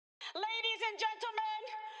Ladies and gentlemen,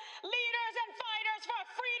 leaders and fighters for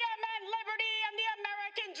freedom and liberty and the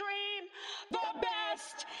American dream, the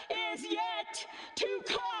best is yet to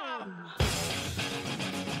come.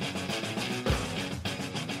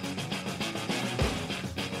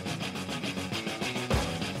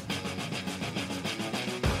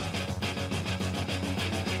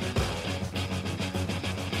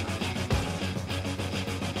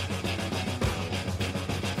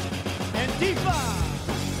 Antifa!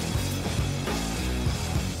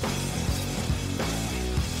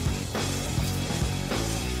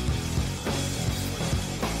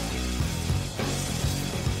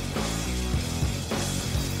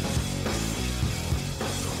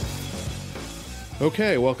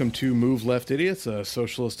 Okay, welcome to Move Left Idiots, a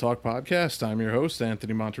socialist talk podcast. I'm your host,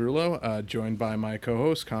 Anthony Monterulo, joined by my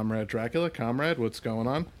co-host, Comrade Dracula. Comrade, what's going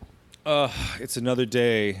on? It's another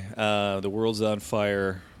day. The world's on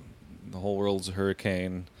fire. The whole world's a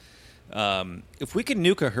hurricane. If we can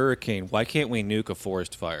nuke a hurricane, why can't we nuke a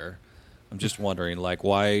forest fire? I'm just wondering, like,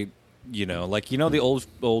 why, the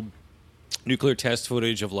old nuclear test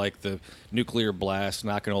footage of, like, the nuclear blast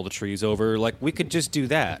knocking all the trees over. Like, we could just do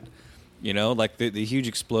that. Like the huge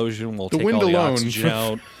explosion will take all the oxygen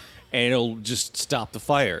out, and it'll just stop the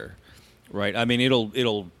fire, right? I mean,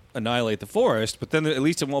 it'll annihilate the forest, but then at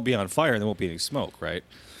least it won't be on fire, and there won't be any smoke, right?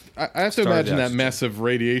 I have to imagine that massive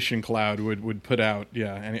radiation cloud would put out,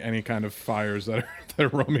 any kind of fires that are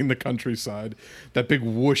roaming the countryside. That big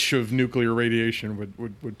whoosh of nuclear radiation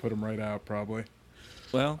would put them right out, probably.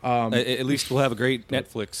 Well, at least we'll have a great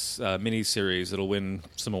Netflix miniseries that'll win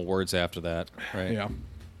some awards after that, right? Yeah.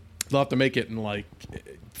 They'll have to make it in, like,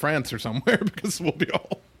 France or somewhere because we'll be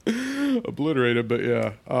all obliterated, but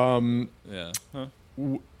yeah. Yeah. Huh?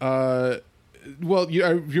 Well, I don't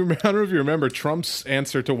know if you remember, Trump's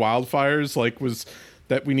answer to wildfires, was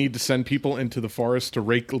that we need to send people into the forest to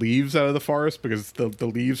rake leaves out of the forest because the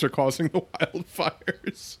leaves are causing the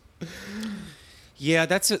wildfires. Yeah,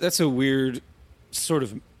 that's a weird sort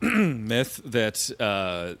of myth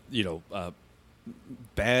that,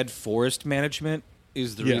 bad forest management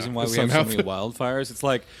is the reason why we have so many wildfires. It's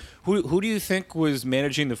like, who do you think was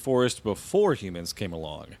managing the forest before humans came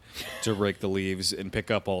along to rake the leaves and pick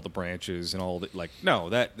up all the branches and all the, no,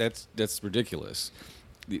 that's ridiculous.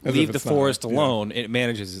 Leave the forest alone, it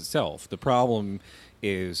manages itself. The problem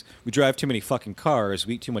is we drive too many fucking cars,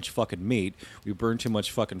 we eat too much fucking meat, we burn too much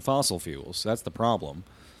fucking fossil fuels. That's the problem.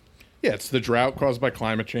 Yeah, it's the drought caused by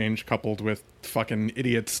climate change coupled with fucking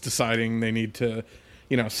idiots deciding they need to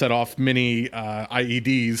set off mini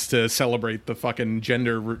IEDs to celebrate the fucking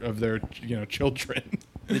gender of their, children.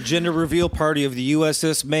 The gender reveal party of the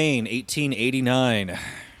USS Maine, 1889.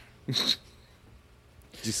 Did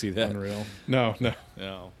you see that? Unreal. No.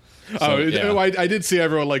 So, I did see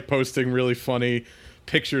everyone, posting really funny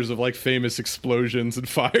pictures of, famous explosions and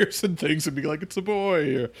fires and things and be like, it's a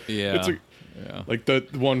boy. Yeah. Yeah. Like the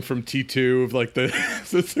one from T2 of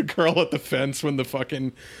the girl at the fence when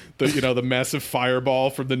the massive fireball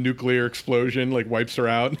from the nuclear explosion wipes her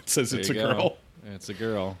out and says it's a girl. It's a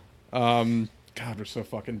girl. God, we're so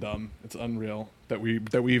fucking dumb. It's unreal that we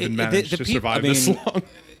even managed to survive this long.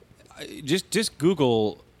 Just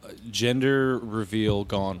Google gender reveal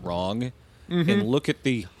gone wrong and look at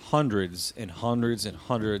the hundreds and hundreds and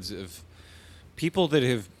hundreds of people that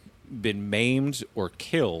have been maimed or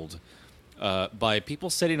killed by people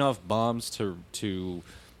setting off bombs to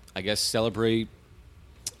I guess, celebrate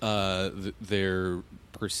their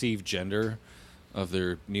perceived gender of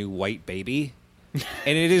their new white baby.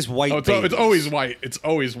 And it is white babies. It's always white. It's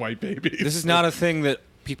always white babies. This is not a thing that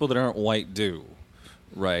people that aren't white do,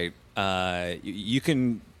 right? You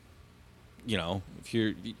can, if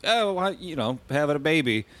you're, having a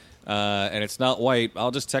baby and it's not white, I'll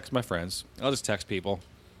just text my friends. I'll just text people.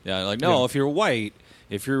 Yeah, if you're white,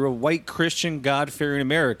 if you're a white Christian God-fearing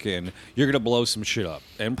American, you're going to blow some shit up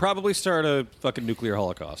and probably start a fucking nuclear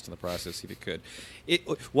holocaust in the process if you could.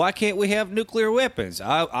 Why can't we have nuclear weapons?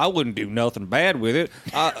 I wouldn't do nothing bad with it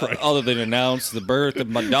other than announce the birth of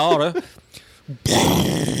my daughter.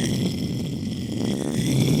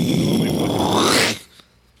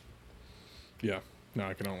 Yeah. No,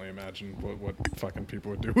 I can only imagine what fucking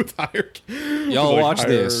people would do with higher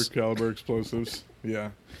caliber explosives.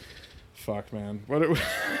 Yeah. Fuck, man.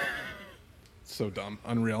 So dumb.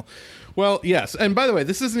 Unreal. Well, yes. And by the way,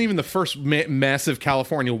 this isn't even the first massive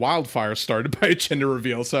California wildfire started by a gender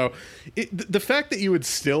reveal. So the fact that you would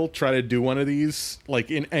still try to do one of these,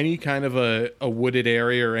 in any kind of a wooded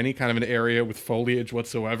area or any kind of an area with foliage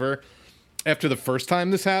whatsoever, after the first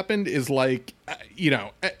time this happened is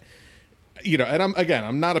and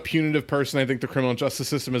I'm not a punitive person. I think the criminal justice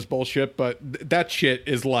system is bullshit, but that shit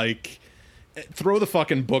is like, throw the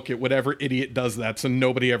fucking book at whatever idiot does that, so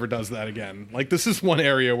nobody ever does that again. Like, this is one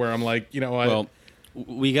area where I'm like, Well,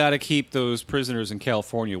 we got to keep those prisoners in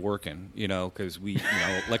California working, because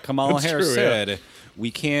like Kamala Harris said,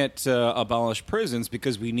 we can't abolish prisons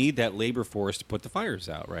because we need that labor force to put the fires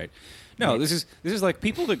out, right? No, this is like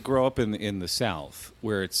people that grow up in the South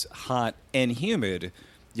where it's hot and humid.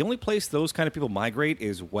 The only place those kind of people migrate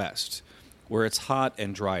is west, where it's hot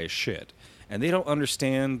and dry as shit, and they don't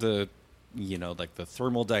understand the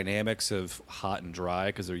thermal dynamics of hot and dry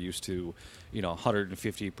because they're used to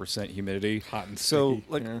 150% humidity, hot and sticky,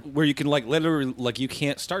 so where you can literally you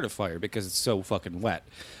can't start a fire because it's so fucking wet,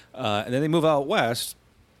 and then they move out west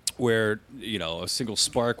where a single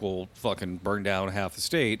spark will fucking burn down half the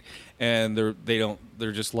state, and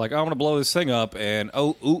they're just like, I want to blow this thing up, and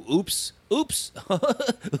oops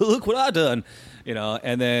look what I done,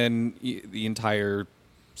 and then the entire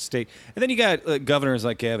state. And then you got governors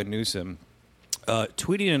like Gavin Newsom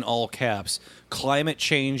tweeting in all caps, climate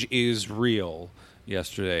change is real,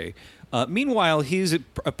 yesterday. Meanwhile, he's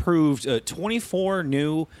approved 24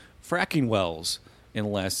 new fracking wells in the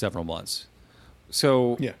last several months.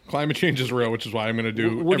 So yeah, climate change is real, which is why I'm going to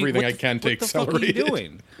do everything I can to accelerate it. What the fuck are you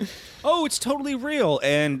doing? Oh, it's totally real.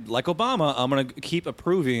 And like Obama, I'm going to keep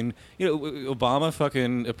approving. Obama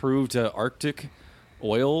fucking approved Arctic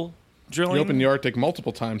oil drilling. He opened the Arctic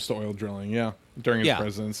multiple times to oil drilling, during his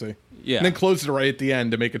presidency. Yeah, and then closed it right at the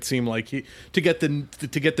end to make it seem like to get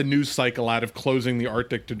the news cycle out of closing the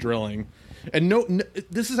Arctic to drilling. And no,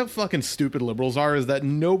 this is how fucking stupid liberals are. Is that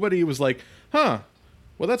nobody was like, huh?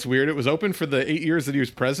 Well, that's weird. It was open for the 8 years that he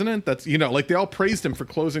was president. That's they all praised him for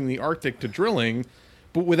closing the Arctic to drilling,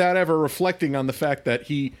 but without ever reflecting on the fact that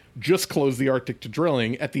he just closed the Arctic to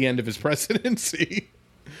drilling at the end of his presidency.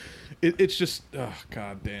 It's just, oh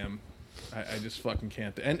god damn. I just fucking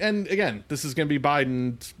can't. And again, this is going to be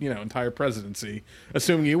Biden's entire presidency,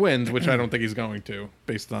 assuming he wins, which I don't think he's going to,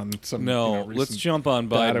 based on some. No, let's jump on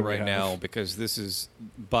Biden right now because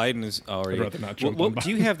Biden is already. I'd rather not jump on Biden.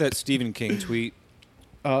 Do you have that Stephen King tweet?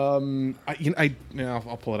 I'll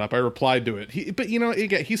pull it up. I replied to it. But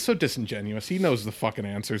again, he's so disingenuous. He knows the fucking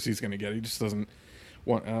answers he's going to get. He just doesn't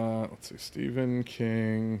want. Let's see, Stephen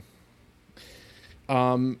King.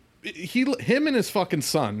 Him and his fucking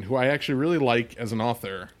son, who I actually really like as an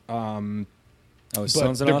author. His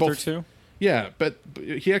son's an author too? Yeah, but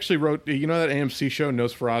he actually wrote, that AMC show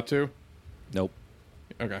Nosferatu? Nope.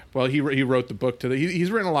 Okay. Well, he wrote the book to the.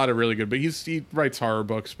 He's written a lot of really good, but he writes horror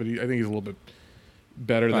books, but I think he's a little bit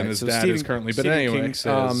better than his dad is currently. But anyway, King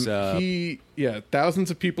says,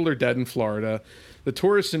 thousands of people are dead in Florida. The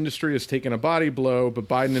tourist industry has taken a body blow, but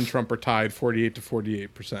Biden and Trump are tied 48 to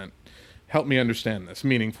 48%. Help me understand this.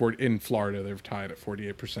 Meaning, in Florida, they're tied at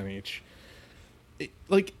 48% each.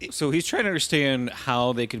 So he's trying to understand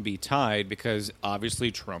how they can be tied because obviously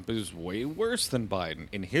Trump is way worse than Biden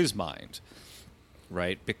in his mind,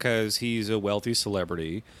 right? Because he's a wealthy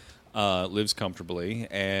celebrity, lives comfortably,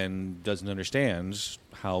 and doesn't understand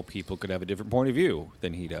how people could have a different point of view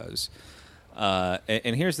than he does.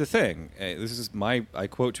 And here's the thing. I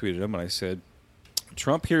quote tweeted him and I said,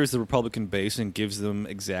 Trump hears the Republican base and gives them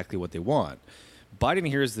exactly what they want. Biden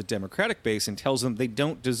hears the Democratic base and tells them they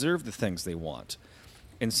don't deserve the things they want.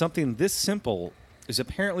 And something this simple is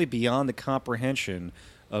apparently beyond the comprehension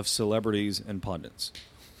of celebrities and pundits.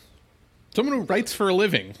 Someone who writes for a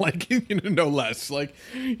living, no less.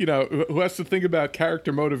 Who has to think about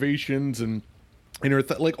character motivations and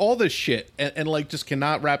all this shit, and just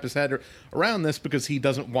cannot wrap his head around this because he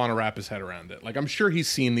doesn't want to wrap his head around it. I'm sure he's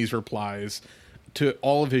seen these replies to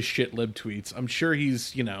all of his shit lib tweets. I'm sure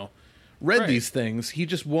he's, read these things. He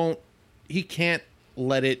just won't, he can't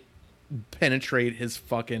let it penetrate his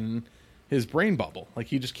brain bubble.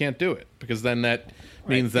 He just can't do it because then that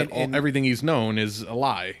means that everything he's known is a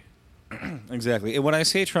lie. Exactly. And when I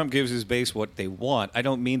say Trump gives his base what they want, I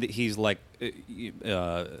don't mean that he's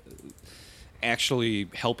actually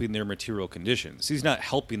helping their material conditions. He's not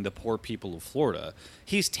helping the poor people of Florida.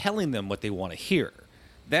 He's telling them what they want to hear.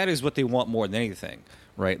 That is what they want more than anything,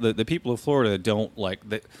 right? The people of Florida don't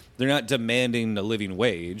they're not demanding a living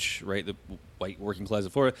wage, right? The white working class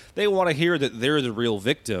of Florida, they want to hear that they're the real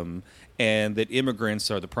victim and that immigrants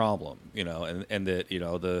are the problem, and that,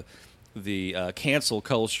 the cancel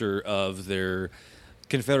culture of their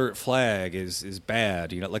Confederate flag is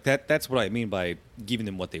bad, that's what I mean by giving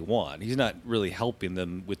them what they want. He's not really helping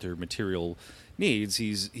them with their material needs.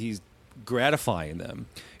 He's gratifying them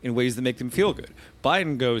in ways that make them feel good.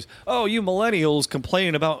 Biden goes, oh, you millennials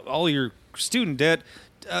complaining about all your student debt.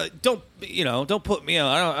 don't put me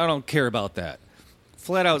on. I don't care about that.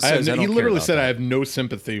 Flat out says I don't he care literally about said, that. "I have no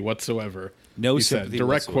sympathy whatsoever." No he sympathy said,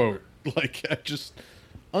 direct whatsoever. quote. Like, just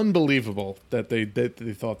unbelievable that they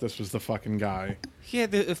thought this was the fucking guy. Yeah,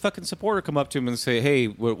 the fucking supporter come up to him and say, "Hey,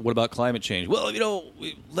 what about climate change?" Well,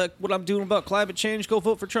 like what I'm doing about climate change, go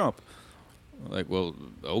vote for Trump. Like, well,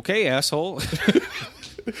 okay, asshole.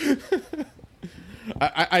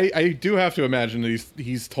 I do have to imagine that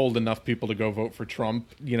he's told enough people to go vote for Trump,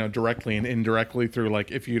 directly and indirectly through,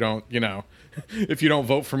 like, if you don't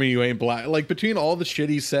vote for me, you ain't black. Like, between all the shit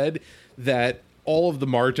he said, that all of the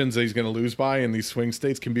margins that he's going to lose by in these swing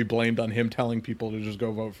states can be blamed on him telling people to just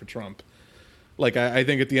go vote for Trump. Like, I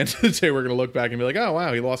think at the end of the day, we're going to look back and be like, oh,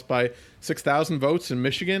 wow, he lost by 6,000 votes in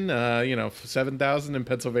Michigan, 7,000 in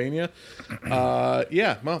Pennsylvania.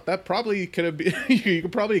 Yeah, well, that probably could have been, you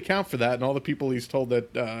could probably account for that and all the people he's told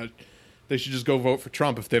that they should just go vote for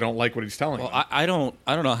Trump if they don't like what he's telling them. I don't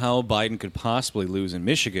know how Biden could possibly lose in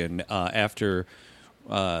Michigan after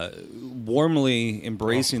warmly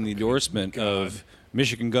embracing the endorsement of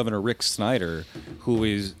Michigan Governor Rick Snyder, who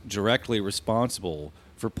is directly responsible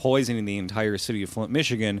for poisoning the entire city of Flint,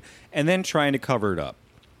 Michigan, and then trying to cover it up.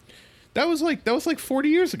 That was like 40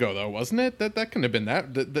 years ago, though, wasn't it? That couldn't have been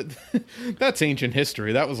that that's ancient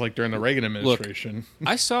history. That was like during the Reagan administration. Look,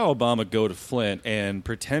 I saw Obama go to Flint and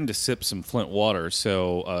pretend to sip some Flint water,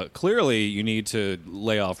 so clearly you need to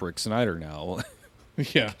lay off Rick Snyder now.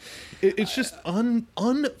 Yeah. It's just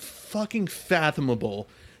unfucking fathomable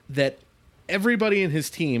that everybody in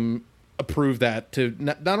his team approved that, to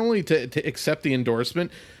not only to accept the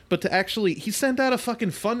endorsement, but to actually, he sent out a fucking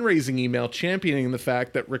fundraising email championing the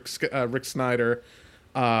fact that Rick Snyder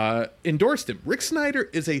endorsed him. Rick Snyder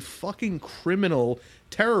is a fucking criminal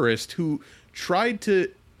terrorist who tried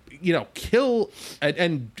to, kill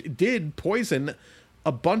and did poison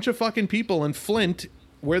a bunch of fucking people in Flint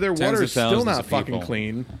where their water is still not fucking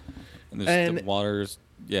clean. And the water's,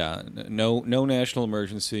 no national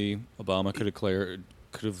emergency. Obama could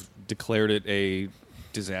have declared it a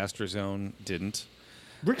disaster zone. Didn't.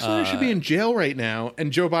 Rick Snyder should be in jail right now,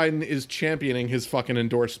 and Joe Biden is championing his fucking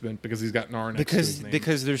endorsement because he's got an R next to his name.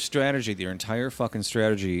 Because their strategy, their entire fucking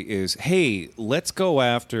strategy is, hey, let's go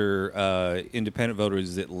after independent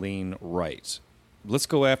voters that lean right. Let's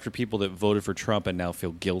go after people that voted for Trump and now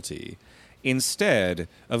feel guilty, instead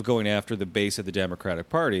of going after the base of the Democratic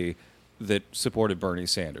Party that supported Bernie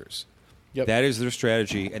Sanders. Yep. That is their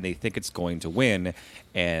strategy, and they think it's going to win.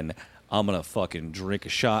 And I'm going to fucking drink a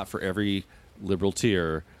shot for every liberal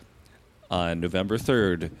tear on November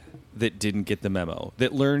 3rd that didn't get the memo,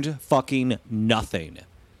 that learned fucking nothing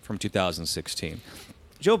from 2016.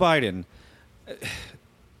 Joe Biden,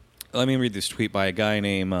 let me read this tweet by a guy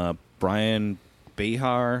named Brian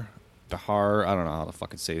Behar, I don't know how to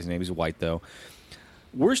fucking say his name. He's white, though.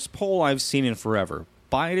 Worst poll I've seen in forever.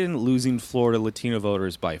 Biden losing Florida Latino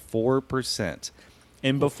voters by 4%.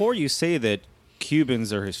 And before you say that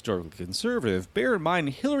Cubans are historically conservative, bear in mind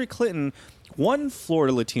Hillary Clinton won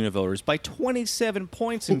Florida Latino voters by 27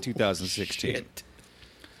 points in 2016. Shit.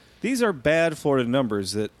 These are bad Florida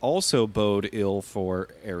numbers that also bode ill for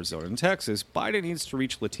Arizona and Texas. Biden needs to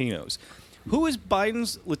reach Latinos. Who is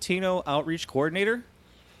Biden's Latino outreach coordinator?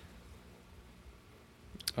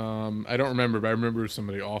 I don't remember, but I remember it was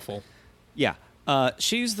somebody awful. Yeah.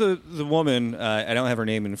 She's the woman, I don't have her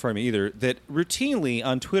name in front of me either, that routinely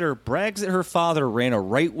on Twitter brags that her father ran a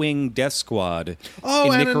right-wing death squad in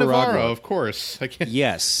Anna Nicaragua. Navarro, of course.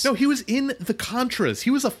 Yes. No, he was in the Contras. He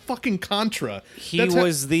was a fucking Contra. He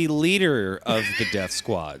was the leader of the death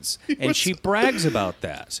squads, and she brags about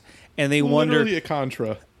that. And they wonder... Literally a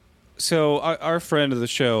Contra. So our friend of the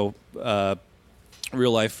show,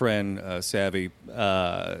 real-life friend, Savvy,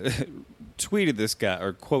 tweeted this guy,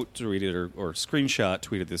 or quote tweeted, or screenshot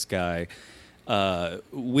tweeted this guy,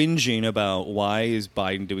 whinging about why is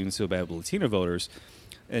Biden doing so bad with Latino voters.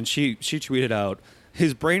 And she tweeted out,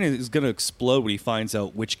 his brain is going to explode when he finds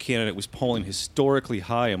out which candidate was polling historically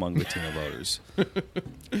high among Latino voters.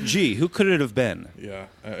 Gee, who could it have been? Yeah,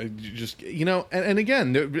 and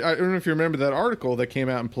again, I don't know if you remember that article that came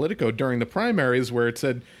out in Politico during the primaries where it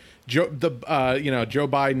said Joe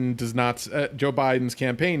Biden's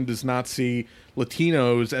campaign does not see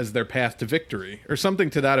Latinos as their path to victory, or something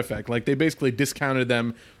to that effect. Like, they basically discounted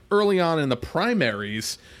them early on in the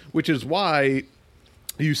primaries, which is why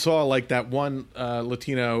you saw like that one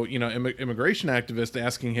Latino, immigration activist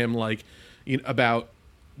asking him about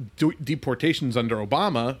deportations under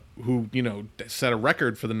Obama, who set a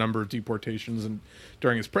record for the number of deportations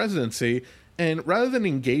during his presidency. And rather than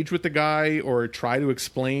engage with the guy or try to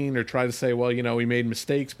explain or try to say, well, we made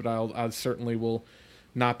mistakes, but I certainly will,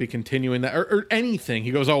 not be continuing that or anything.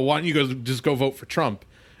 He goes, oh, why don't you just go vote for Trump?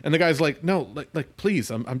 And the guy's like, no, like please,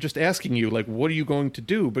 I'm just asking you, like, what are you going to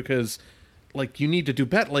do? Because, like, you need to do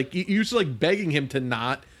better. Like, you're just, like, begging him to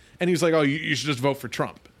not. And he's like, oh, you should just vote for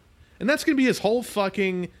Trump. And that's going to be his whole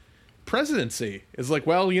fucking presidency. Is like,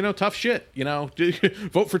 well, tough shit.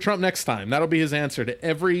 Vote for Trump next time. That'll be his answer to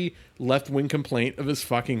every left-wing complaint of his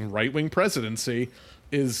fucking right-wing presidency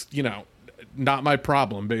is, not my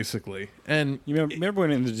problem, basically. And you remember when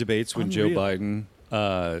in the debates when unreal. Joe Biden,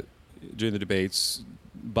 during the debates,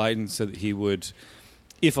 Biden said that he would,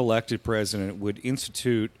 if elected president, would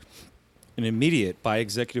institute an immediate, by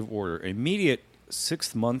executive order, immediate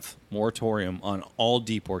 6-month moratorium on all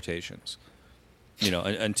deportations.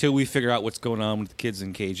 Until we figure out what's going on with the kids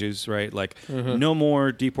in cages, right? Like, no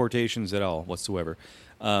more deportations at all whatsoever.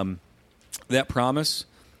 That promise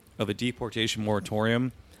of a deportation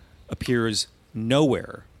moratorium appears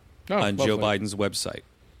nowhere on lovely. Joe Biden's website.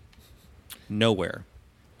 Nowhere.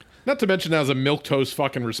 Not to mention that was a milquetoast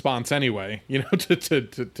fucking response anyway,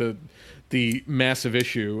 to the massive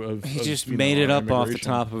issue of He just of, made it our up off the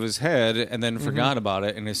immigration. top of his head and then forgot about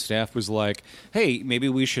it. And his staff was like, hey, maybe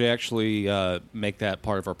we should actually make that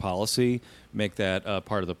part of our policy, make that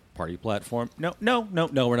part of the party platform. No, we're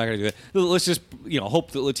not going to do that. Let's just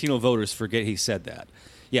hope that Latino voters forget he said that.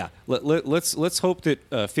 Yeah, let's hope that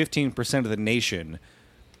 15% of the nation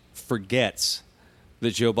forgets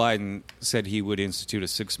that Joe Biden said he would institute a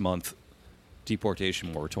 6-month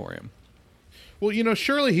deportation moratorium. Well,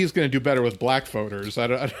 surely he's going to do better with black voters. I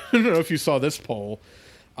don't know if you saw this poll.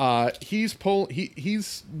 So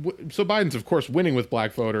Biden's of course winning with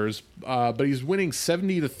black voters, but he's winning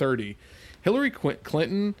 70-30. Hillary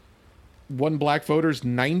Clinton won black voters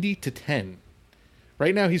 90-10.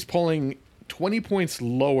 Right now he's polling 20 points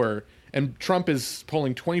lower, and Trump is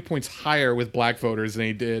polling 20 points higher with black voters than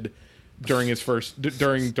he did during his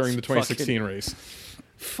during the 2016 race.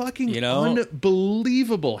 Fucking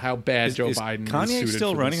unbelievable how bad Joe Biden is Kanye suited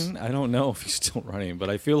still for running? this. I don't know if he's still running,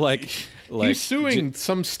 but I feel like he's suing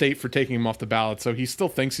some state for taking him off the ballot, so he still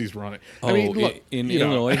thinks he's running. I mean, look, in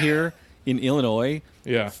Illinois here, in Illinois,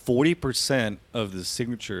 Yeah. 40% of the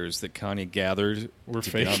signatures that Kanye gathered Were to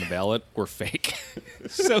fake. get on the ballot were fake.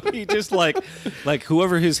 So he just like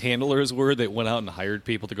whoever his handlers were that went out and hired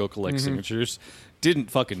people to go collect signatures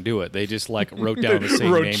didn't fucking do it. They just wrote down the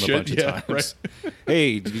same Wrote name shit, a bunch yeah, of times.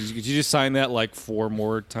 Hey, did you just sign that 4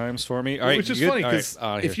 more times for me? All right, Which is good? funny All because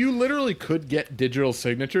right, if you literally could get digital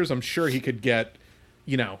signatures, I'm sure he could get,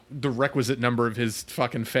 the requisite number of his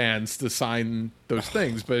fucking fans to sign those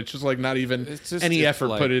things. But it's just not even any effort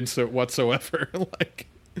put into it whatsoever.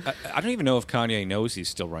 I don't even know if Kanye knows he's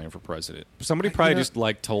still running for president. Somebody probably just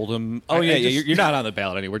told him, "Oh I yeah, just- you're not on the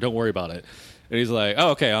ballot anymore. Don't worry about it." And he's like, "Oh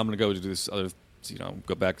okay, I'm gonna go do this other,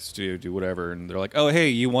 go back to the studio, do whatever." And they're like, "Oh hey,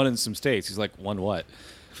 you won in some states." He's like, "Won what?"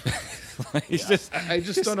 He's just. I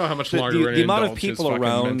just don't know how much The- longer the we're gonna amount of indulge his people fucking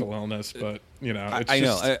around- mental illness, but it's I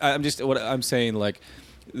know. just- I'm just what I'm saying.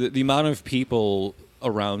 The amount of people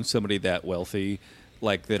around somebody that wealthy,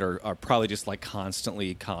 that are probably just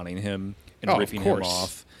constantly conning him and Oh, of ripping him course.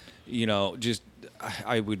 off.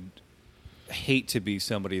 I would hate to be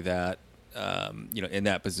somebody that in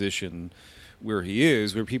that position where he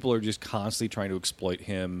is, where people are just constantly trying to exploit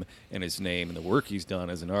him and his name and the work he's done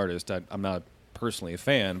as an artist. I'm not personally a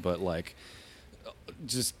fan, but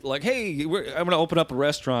hey, I'm going to open up a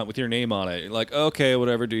restaurant with your name on it. Okay,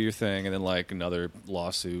 whatever, do your thing. And then another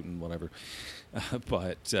lawsuit and whatever.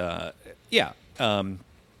 Back to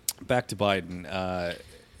Biden.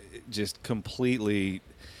 Just completely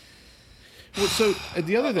Well, so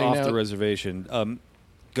the other thing off now, the reservation. Go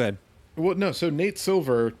ahead. well, no. So Nate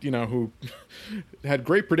Silver, who had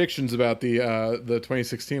great predictions about the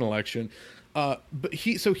 2016 election, but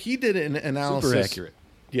he did an analysis. Super accurate.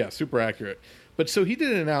 Yeah, super accurate. But so he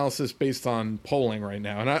did an analysis based on polling right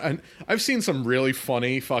now, and I've seen some really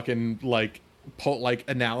funny fucking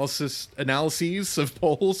analyses of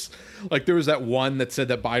polls. There was that one that said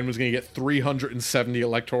that Biden was going to get 370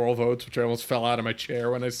 electoral votes, which I almost fell out of my chair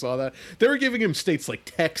when I saw that. They were giving him states like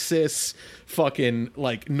Texas, fucking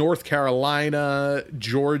North Carolina,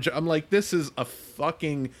 Georgia. I'm like, this is a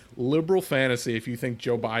fucking liberal fantasy if you think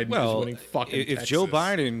Joe Biden is winning fucking if Texas. Joe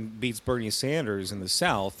Biden beats Bernie Sanders in the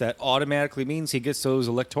South, that automatically means he gets those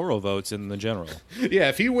electoral votes in the general. Yeah,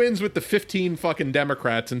 if he wins with the 15 fucking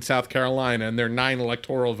Democrats in South Carolina and their 9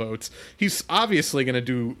 electoral votes, he's obviously going to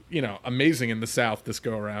do, amazing in the South this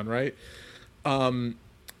go around, right?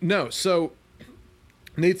 No, so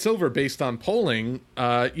Nate Silver, based on polling,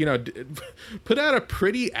 put out a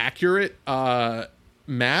pretty accurate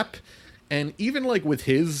map. And even with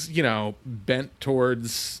his, bent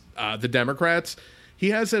towards the Democrats, He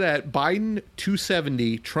has it at Biden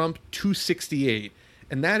 270, Trump 268,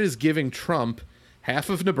 and that is giving Trump half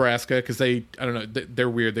of Nebraska because I don't know, they're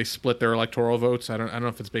weird. They split their electoral votes. I don't know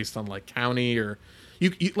if it's based on like county or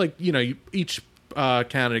each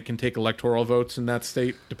candidate can take electoral votes in that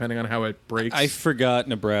state depending on how it breaks. I forgot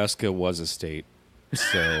Nebraska was a state,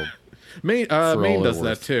 so Maine does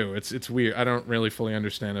that too. It's weird. I don't really fully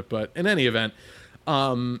understand it, but in any event,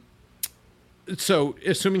 so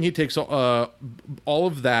assuming he takes all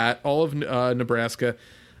of that, all of Nebraska,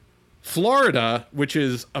 Florida, which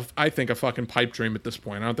is I think a fucking pipe dream at this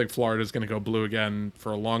point. I don't think Florida is going to go blue again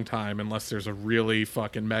for a long time unless there's a really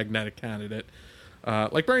fucking magnetic candidate.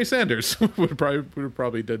 Like Bernie Sanders would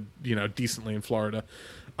probably did decently in Florida,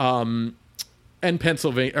 and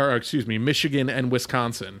Pennsylvania, or excuse me, Michigan and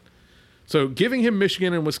Wisconsin. So giving him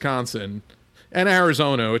Michigan and Wisconsin and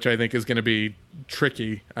Arizona, which I think is going to be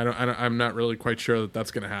tricky. I'm not really quite sure that that's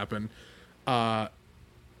going to happen.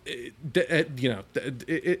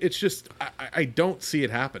 It's just I don't see it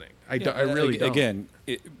happening. I really don't. Again,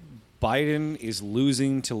 Biden is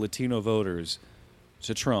losing to Latino voters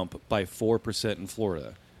to Trump by 4% in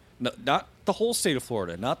Florida. No, not the whole state of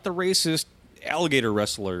Florida, not the racist alligator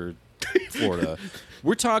wrestler Florida.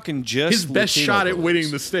 We're talking just his best Latino shot voters. at winning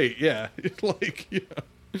the state. Yeah,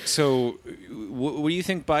 So, what do you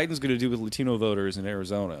think Biden's going to do with Latino voters in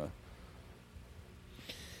Arizona?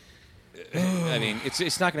 I mean,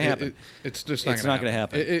 it's not going to happen. It's just not. It's not going to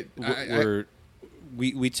happen.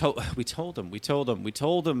 We told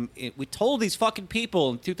these fucking people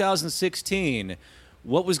in 2016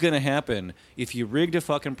 what was going to happen if you rigged a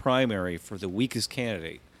fucking primary for the weakest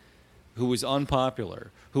candidate, who was unpopular,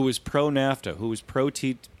 who was pro-NAFTA, who was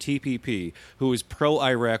pro-TPP, who was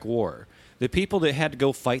pro-Iraq war. The people that had to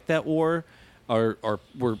go fight that war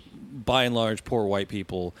were by and large poor white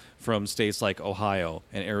people from states like Ohio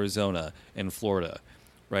and Arizona and Florida,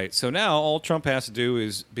 right? So now all Trump has to do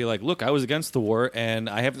is be like, look, I was against the war and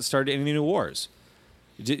I haven't started any new wars.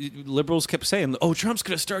 Liberals kept saying, oh, Trump's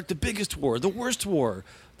going to start the biggest war, the worst war,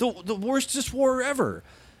 the worstest war ever.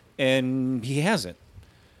 And he hasn't.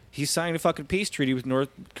 He signed a fucking peace treaty with North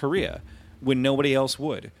Korea when nobody else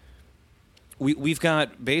would. We've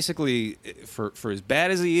got basically, for as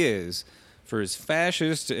bad as he is, for as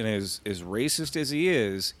fascist and as racist as he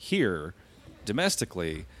is here,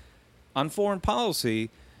 domestically, on foreign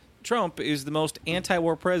policy, Trump is the most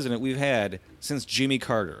anti-war president we've had since Jimmy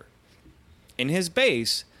Carter. In his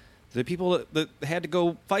base, the people that had to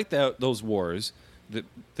go fight those wars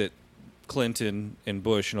that Clinton and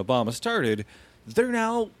Bush and Obama started, they're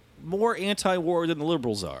now more anti-war than the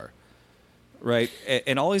liberals are. Right?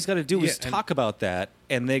 And all he's got to do is talk about that,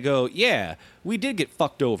 and they go, yeah, we did get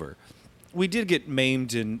fucked over. We did get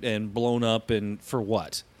maimed and blown up, and for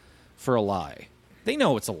what? For a lie. They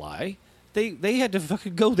know it's a lie. They had to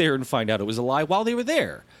fucking go there and find out it was a lie while they were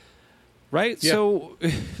there. Right? Yeah. So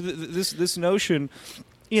this notion,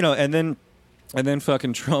 and then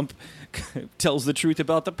fucking Trump tells the truth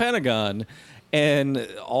about the Pentagon, and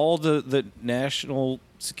all the national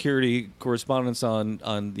security correspondents on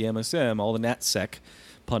the MSM, all the NatSec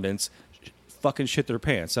pundits, fucking shit their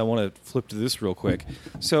pants. I want to flip to this real quick.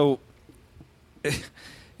 So,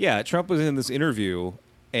 yeah, Trump was in this interview,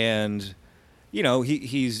 and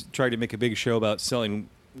he's tried to make a big show about selling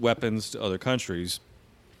weapons to other countries,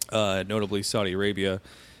 notably Saudi Arabia,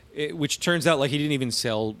 which turns out like he didn't even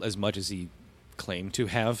sell as much as he claimed to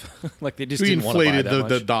have. Like they just didn't want to buy that much.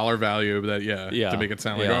 The dollar value of that, to make it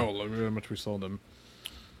sound like look how much we sold them.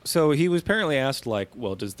 So he was apparently asked, like,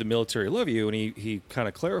 well, does the military love you? And he kind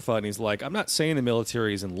of clarified, and he's like, I'm not saying the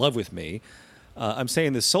military is in love with me. I'm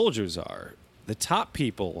saying the soldiers are. The top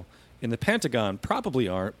people in the Pentagon probably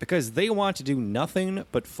aren't, because they want to do nothing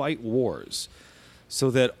but fight wars, so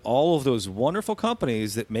that all of those wonderful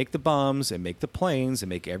companies that make the bombs and make the planes and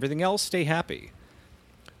make everything else stay happy.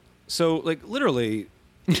 So, like, literally,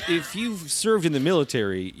 if you've served in the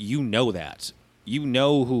military, you know that. You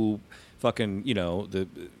know who fucking, the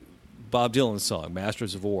Bob Dylan song,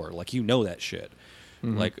 Masters of War. Like, you know that shit.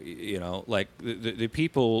 Mm-hmm. Like, the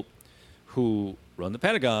people who run the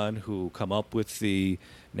Pentagon, who come up with the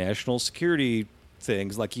national security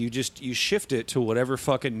things, like, you shift it to whatever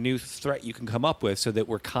fucking new threat you can come up with so that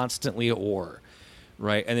we're constantly at war.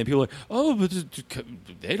 Right? And then people are like, oh, but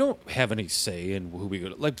they don't have any say in who we go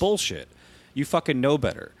to. Like, bullshit. You fucking know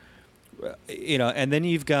better. And then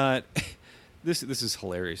you've got... This is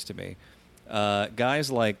hilarious to me.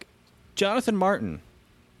 Guys like Jonathan Martin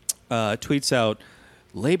tweets out,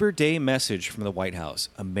 Labor Day message from the White House.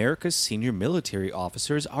 America's senior military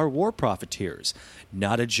officers are war profiteers.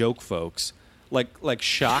 Not a joke, folks. like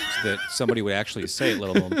shocked that somebody would actually say it,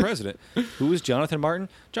 let alone the president. Who is Jonathan Martin?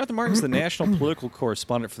 Jonathan Martin is the national political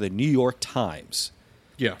correspondent for the New York Times.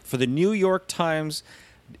 Yeah. For the New York Times,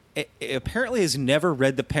 apparently has never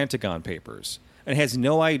read the Pentagon Papers and has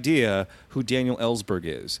no idea who Daniel Ellsberg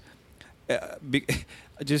is.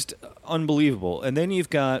 Just unbelievable. And then you've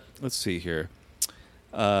got, let's see here,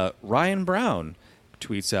 Ryan Brown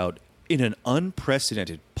tweets out, in an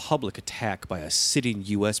unprecedented public attack by a sitting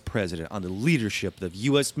U.S. president on the leadership of the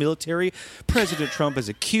U.S. military, President Trump has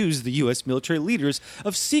accused the U.S. military leaders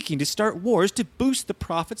of seeking to start wars to boost the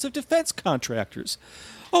profits of defense contractors.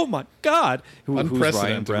 Oh, my God. Unprecedented, who's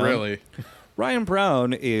Ryan Brown? Really. Ryan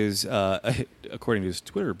Brown is, according to his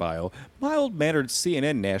Twitter bio, mild-mannered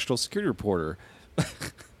CNN national security reporter,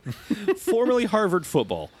 formerly Harvard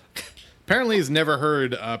football. Apparently, he's never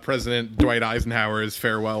heard President Dwight Eisenhower's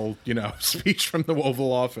farewell, speech from the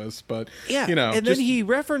Oval Office. But and then he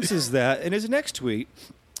references that in his next tweet.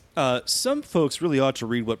 Some folks really ought to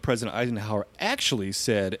read what President Eisenhower actually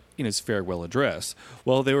said in his farewell address.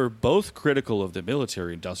 While they were both critical of the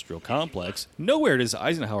military-industrial complex, nowhere does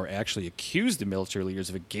Eisenhower actually accuse the military leaders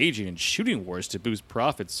of engaging in shooting wars to boost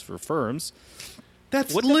profits for firms.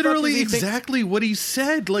 That's literally exactly what he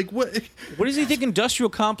said. Like, what? What does he think industrial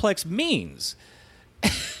complex means?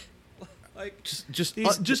 Just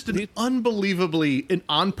an unbelievably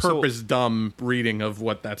on purpose dumb reading of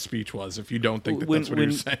what that speech was. If you don't think that's what he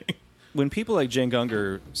was saying, when people like Jen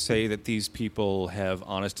Gunger say that these people have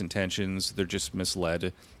honest intentions, they're just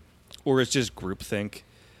misled, or it's just groupthink.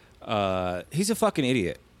 He's a fucking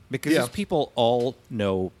idiot because these people all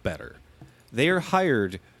know better. They are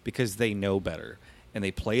hired because they know better. And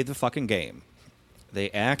they play the fucking game. They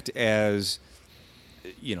act as,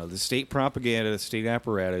 the state propaganda, the state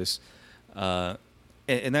apparatus. And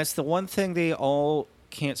that's the one thing they all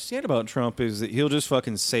can't stand about Trump is that he'll just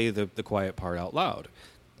fucking say the quiet part out loud.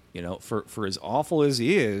 For as awful as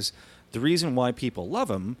he is, the reason why people love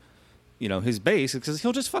him, his base, is because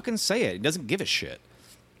he'll just fucking say it. He doesn't give a shit.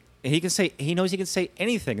 And he knows he can say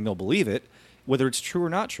anything and they'll believe it, whether it's true or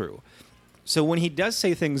not true. So when he does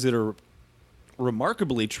say things that are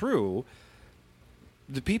remarkably true,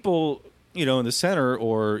 the people, in the center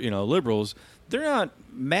or, liberals, they're not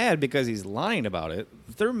mad because he's lying about it.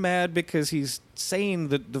 They're mad because he's saying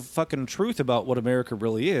the fucking truth about what America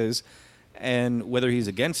really is, and whether he's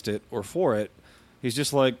against it or for it, he's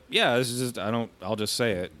just like, yeah, this is just, I'll just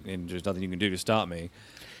say it, and there's nothing you can do to stop me.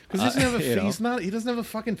 Because he doesn't have a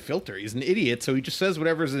fucking filter. He's an idiot, so he just says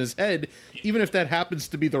whatever's in his head, even if that happens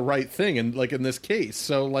to be the right thing, and like in this case.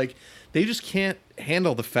 So like they just can't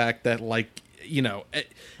handle the fact that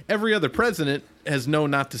every other president has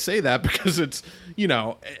known not to say that because it's,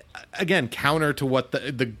 again, counter to what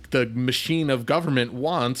the machine of government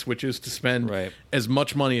wants, which is to spend as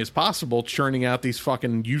much money as possible churning out these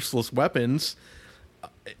fucking useless weapons.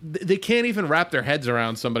 They can't even wrap their heads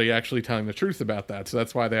around somebody actually telling the truth about that. So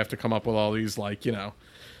that's why they have to come up with all these,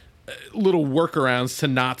 little workarounds to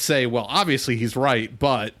not say, well, obviously he's right,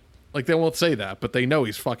 but, they won't say that, but they know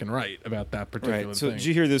he's fucking right about that particular thing. So did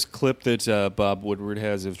you hear this clip that Bob Woodward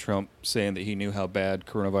has of Trump saying that he knew how bad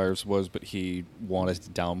coronavirus was, but he wanted to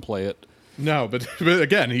downplay it? No, but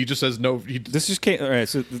again, he just says no. This just came, all right,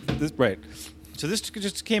 so this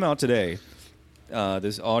just came out today,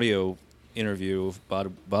 this audio interview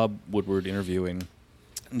of Bob Woodward interviewing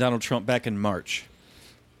Donald Trump back in March,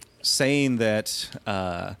 saying that,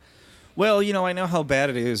 I know how bad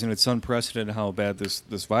it is, and it's unprecedented how bad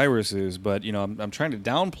this virus is, but I'm trying to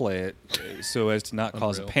downplay it so as to not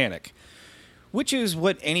cause a panic. Which is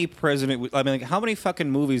what any president would. I mean, how many fucking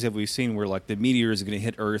movies have we seen where the meteor is going to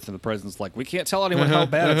hit Earth and the president's like, we can't tell anyone how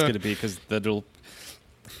bad it's going to be because that'll.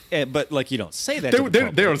 But you don't say that.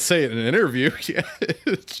 They don't say it in an interview. Yeah,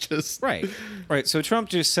 it's just right. So Trump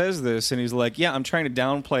just says this, and he's like, "Yeah, I'm trying to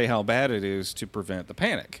downplay how bad it is to prevent the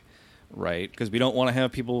panic, right? Because we don't want to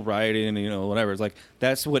have people rioting, whatever. It's like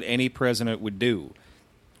that's what any president would do,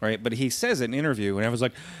 right? But he says it in an interview, and everyone's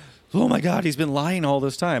like, "Oh my God, he's been lying all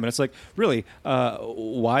this time." And it's like, really,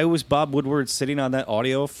 why was Bob Woodward sitting on that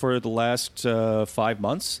audio for the last 5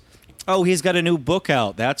 months? Oh, he's got a new book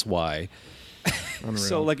out. That's why.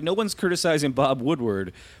 So, no one's criticizing Bob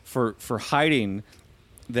Woodward for hiding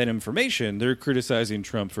that information. They're criticizing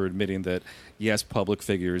Trump for admitting that, yes, public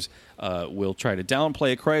figures will try to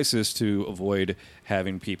downplay a crisis to avoid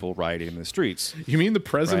having people rioting in the streets. You mean the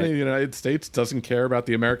president of the United States doesn't care about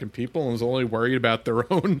the American people and is only worried about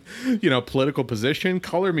their own, political position?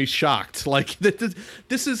 Color me shocked.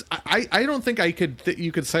 This is, I don't think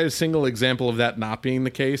you could cite a single example of that not being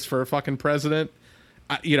the case for a fucking president.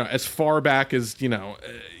 As far back as,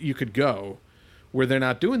 you could go, where they're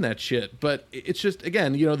not doing that shit. But it's just,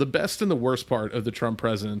 again, the best and the worst part of the Trump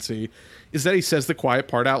presidency is that he says the quiet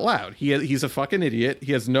part out loud. He's a fucking idiot.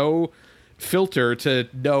 He has no filter to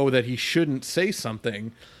know that he shouldn't say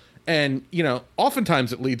something. And,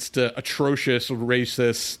 oftentimes it leads to atrocious,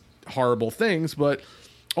 racist, horrible things, but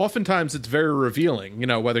oftentimes it's very revealing,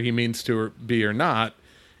 whether he means to be or not,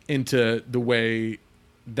 into the way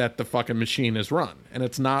that the fucking machine is run. And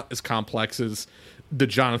it's not as complex as the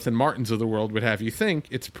Jonathan Martins of the world would have you think.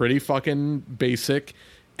 It's pretty fucking basic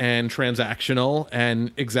and transactional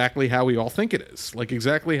and exactly how we all think it is. Like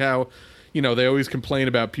exactly how, they always complain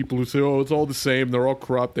about people who say, oh, it's all the same. They're all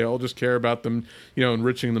corrupt. They all just care about them,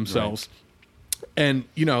 enriching themselves. Right.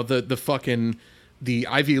 And, the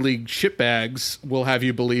Ivy League shitbags will have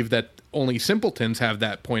you believe that only simpletons have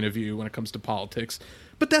that point of view when it comes to politics.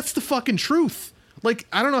 But that's the fucking truth. Like,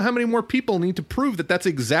 I don't know how many more people need to prove that that's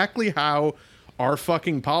exactly how our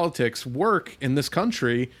fucking politics work in this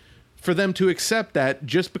country for them to accept that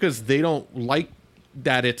just because they don't like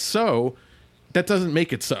that it's so, that doesn't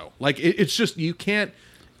make it so. Like, it's just, you can't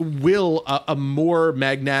will a more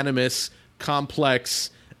magnanimous,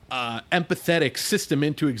 complex, empathetic system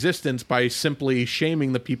into existence by simply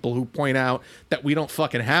shaming the people who point out that we don't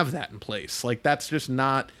fucking have that in place. Like, that's just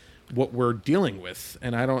not what we're dealing with,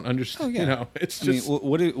 and I don't understand. It's just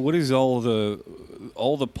what is all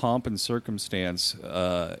the pomp and circumstance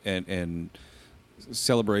and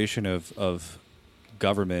celebration of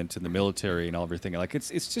government and the military and everything. Like it's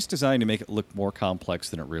just designed to make it look more complex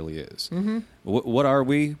than it really is. Mm-hmm. What are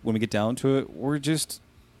we when we get down to it? We're just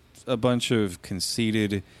a bunch of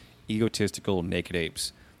conceited, egotistical naked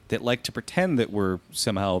apes that like to pretend that we're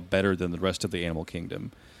somehow better than the rest of the animal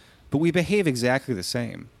kingdom, but we behave exactly the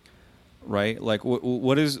same, right? Like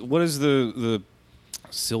what is the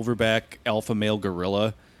silverback alpha male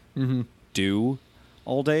gorilla do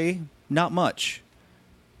all day? Not much,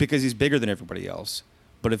 because he's bigger than everybody else.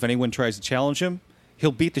 But if anyone tries to challenge him,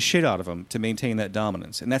 he'll beat the shit out of him to maintain that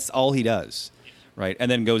dominance, and that's all he does, right?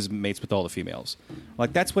 And then goes and mates with all the females.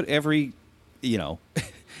 Like that's what every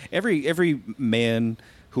man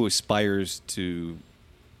who aspires to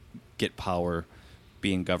get power,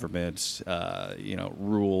 be in government,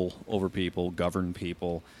 rule over people, govern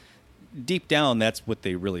people, deep down, that's what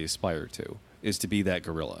they really aspire to, is to be that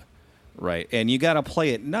gorilla, right? And you got to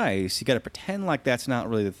play it nice. You got to pretend like that's not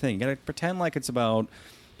really the thing. You got to pretend like it's about,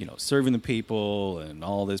 serving the people and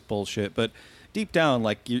all this bullshit. But deep down,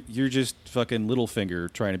 like you're just fucking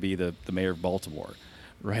Littlefinger trying to be the mayor of Baltimore,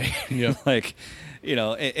 right? Yeah. Like,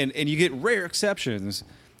 and you get rare exceptions.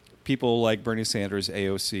 People like Bernie Sanders,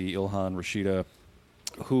 AOC, Ilhan, Rashida,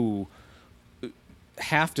 who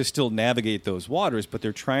have to still navigate those waters, but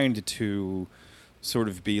they're trying to sort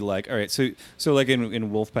of be like, all right, so like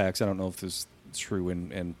in wolf packs, I don't know if this is true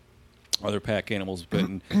in other pack animals, but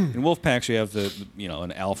in wolf packs you have the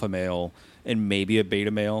an alpha male and maybe a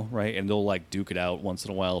beta male, right? And they'll like duke it out once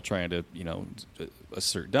in a while, trying to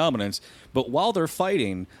assert dominance. But while they're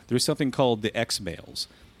fighting, there's something called the X males.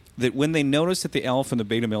 That when they notice that the alpha and the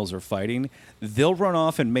beta males are fighting, they'll run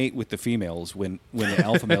off and mate with the females when the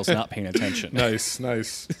alpha male's not paying attention. Nice.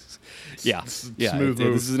 Yeah. Smooth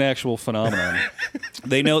move. This is an actual phenomenon.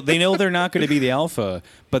 They know they're not going to be the alpha,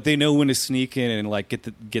 but they know when to sneak in and like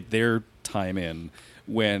get their time in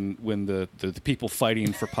when the people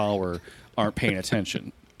fighting for power aren't paying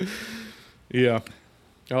attention. Yeah,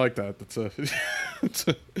 I like that. It's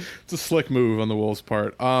a slick move on the Wolves'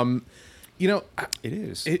 part. It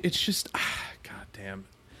is. It's just, god damn.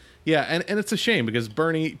 Yeah, and it's a shame because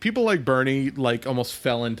people like Bernie, like almost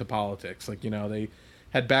fell into politics. Like, they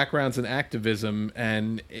had backgrounds in activism,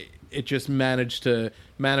 and it just managed to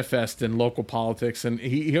manifest in local politics. And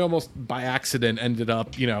he almost by accident ended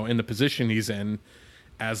up, in the position he's in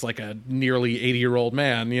as like a nearly 80-year-old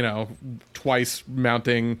man, twice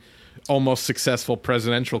mounting almost successful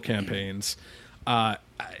presidential campaigns.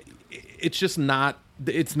 It's just not.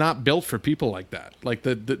 It's not built for people like that. Like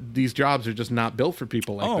these jobs are just not built for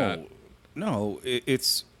people like that. No,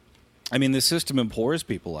 it's. I mean, the system abhors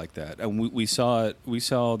people like that, and we saw it. We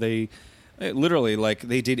saw they literally like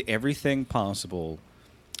they did everything possible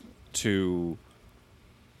to,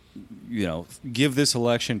 give this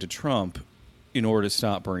election to Trump in order to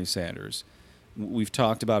stop Bernie Sanders. We've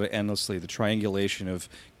talked about it endlessly. The triangulation of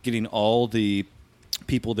getting all the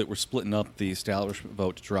people that were splitting up the establishment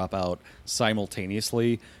vote to drop out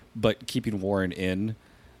simultaneously, but keeping Warren in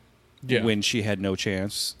when she had no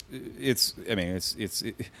chance. Getting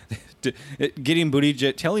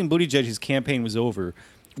Buttigieg, telling Buttigieg his campaign was over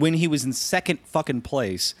when he was in second fucking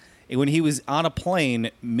place, and when he was on a plane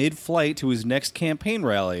mid-flight to his next campaign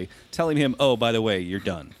rally, telling him, "Oh, by the way, you're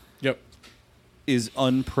done." Yep. is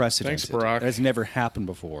unprecedented. Thanks, Barack. It has never happened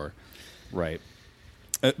before. Right.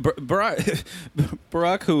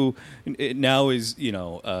 Barack, who now is,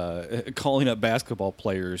 calling up basketball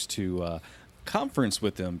players to conference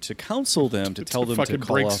with them, to counsel them, to tell them to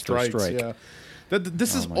call break off their strike. Yeah.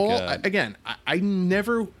 This is all, God. again, I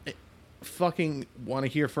never fucking want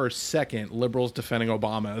to hear for a second liberals defending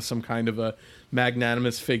Obama as some kind of a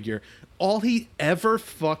magnanimous figure. All he ever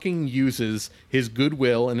fucking uses his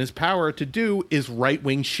goodwill and his power to do is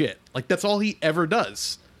right-wing shit. Like, that's all he ever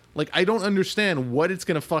does. Like, I don't understand what it's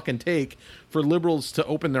going to fucking take for liberals to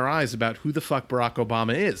open their eyes about who the fuck Barack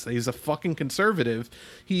Obama is. He's a fucking conservative.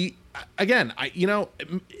 He, again,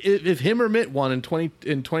 if him or Mitt won in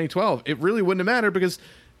 2012, it really wouldn't have mattered because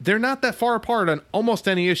they're not that far apart on almost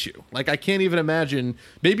any issue. Like, I can't even imagine.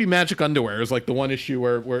 Maybe magic underwear is like the one issue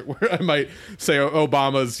where I might say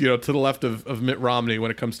Obama's, to the left of Mitt Romney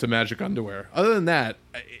when it comes to magic underwear. Other than that,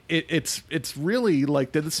 it's really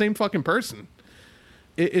like they're the same fucking person.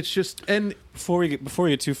 It's just, and before we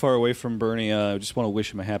get too far away from Bernie, I just want to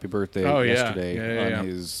wish him a happy birthday yesterday on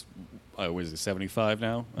his. Was he 75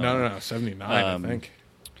 now? No, 79, I think.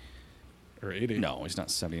 Or 80. No, he's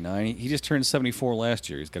not 79. He just turned 74 last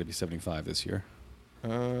year. He's got to be 75 this year.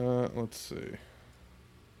 Let's see.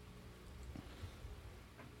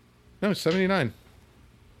 No, 79.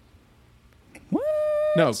 What?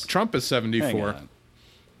 No, Trump is 74.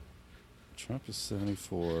 Trump is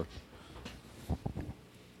 74.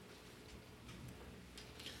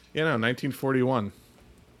 Yeah, no, 1941.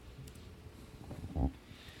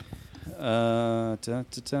 Oh,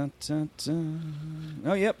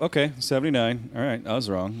 yep. Okay, 79. All right, I was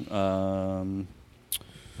wrong.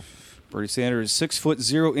 Bernie Sanders is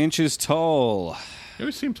 6'0" tall. He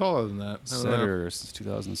always seemed taller than that. Senator since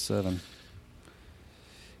 2007.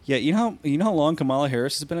 Yeah, you know how long Kamala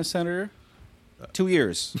Harris has been a senator? 2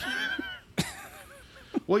 years.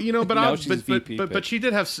 Well, but Now she's VP, but she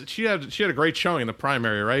did have she had a great showing in the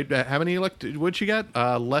primary, right? How many would she get?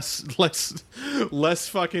 Less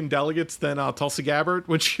fucking delegates than Tulsi Gabbard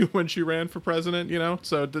when she ran for president.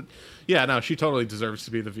 So she totally deserves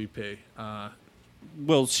to be the VP.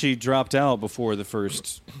 Well, she dropped out before the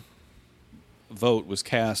first vote was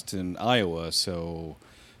cast in Iowa, so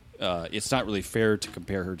it's not really fair to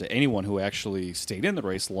compare her to anyone who actually stayed in the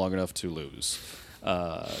race long enough to lose.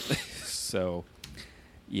 So.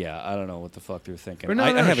 Yeah, I don't know what the fuck they're thinking.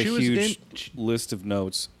 I have a huge list of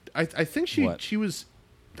notes. I think she was.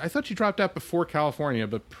 I thought she dropped out before California,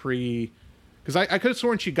 but because I could have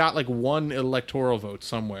sworn she got like one electoral vote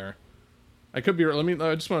somewhere. I could be.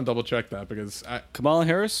 I just want to double check that because Kamala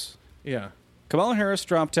Harris. Yeah, Kamala Harris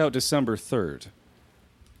dropped out December 3rd.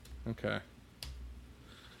 Okay.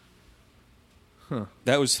 Huh.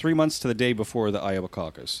 That was 3 months to the day before the Iowa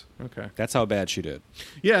caucus. Okay. That's how bad she did.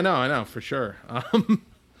 Yeah, no, I know for sure.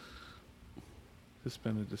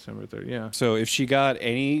 Suspended December 3rd, yeah. So if she got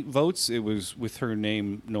any votes, it was with her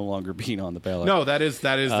name no longer being on the ballot. No, that is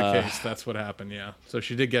the case. That's what happened, yeah. So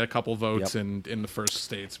she did get a couple votes in the first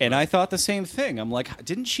states. And I thought the same thing. I'm like,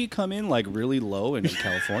 didn't she come in like really low in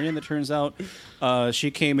California? And it turns out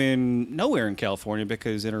she came in nowhere in California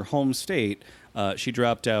because in her home state, she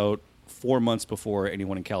dropped out 4 months before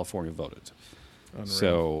anyone in California voted. Unreal.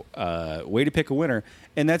 So, way to pick a winner.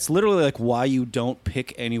 And that's literally like why you don't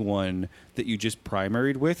pick anyone that you just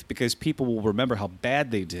primaried with, because people will remember how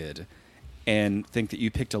bad they did and think that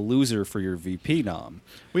you picked a loser for your VP nom.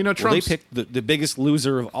 We know Trump's... They picked the biggest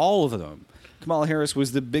loser of all of them. Kamala Harris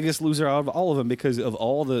was the biggest loser out of all of them because of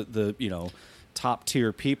all the top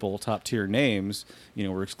tier people, top tier names.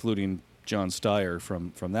 We're excluding John Steyer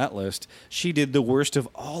from that list. She did the worst of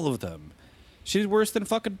all of them. She did worse than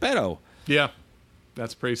fucking Beto. Yeah.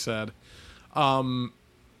 That's pretty sad. Trump,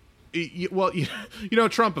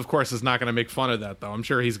 of course, is not going to make fun of that, though. I'm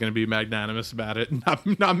sure he's going to be magnanimous about it and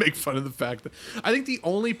not make fun of the fact that... I think the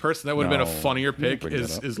only person that would have been a funnier pick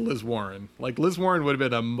is Liz Warren. Like, Liz Warren would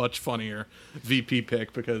have been a much funnier VP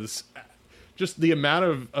pick because just the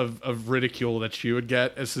amount of ridicule that she would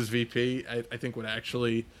get as his VP, I think would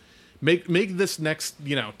actually... Make this next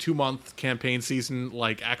 2-month campaign season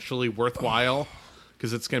like actually worthwhile,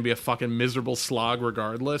 because it's going to be a fucking miserable slog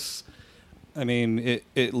regardless. I mean,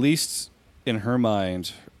 at least in her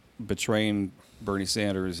mind, betraying Bernie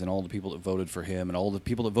Sanders and all the people that voted for him and all the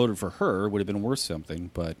people that voted for her would have been worth something.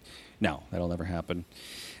 But no, that'll never happen,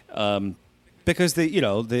 because they're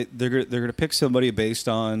going to pick somebody based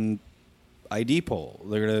on ID poll.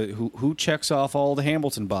 They're gonna who checks off all the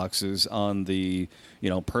Hamilton boxes on the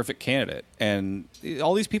perfect candidate. And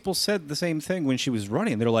all these people said the same thing when she was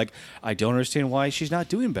running. They're like, I don't understand why she's not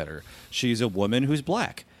doing better. She's a woman who's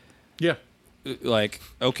black. Yeah. like,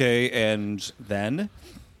 okay, and then,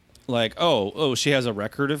 like, oh, she has a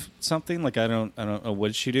record of something. Like, I don't know, what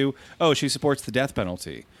did she do? Oh, she supports the death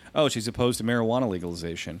penalty. Oh, she's opposed to marijuana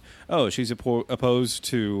legalization. Oh, she's opposed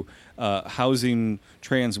to housing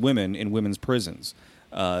trans women in women's prisons.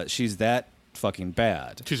 She's that fucking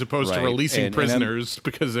bad. She's opposed to releasing prisoners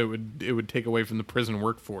because it would take away from the prison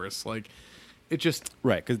workforce. Like, it just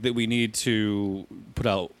right, because we need to put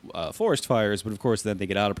out forest fires, but of course, then they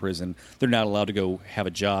get out of prison. They're not allowed to go have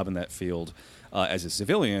a job in that field as a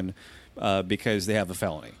civilian because they have a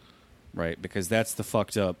felony, right? Because that's the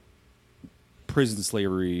fucked up prison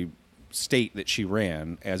slavery state that she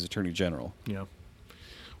ran as Attorney General. Yeah.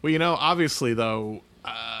 Well, obviously, though,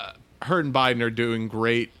 her and Biden are doing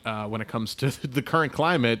great when it comes to the current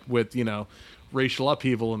climate with, racial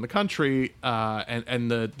upheaval in the country and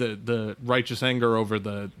the righteous anger over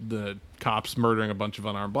the cops murdering a bunch of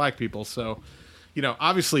unarmed black people. So,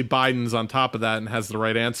 obviously Biden's on top of that and has the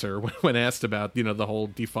right answer when asked about, the whole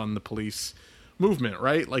defund the police movement,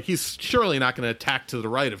 right? Like, he's surely not going to attack to the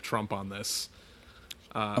right of Trump on this.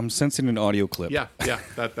 I'm sensing an audio clip. Yeah,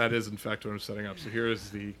 that is in fact what I'm setting up. So here is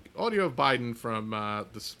the audio of Biden from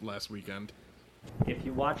this last weekend. If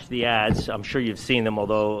you watch the ads, I'm sure you've seen them,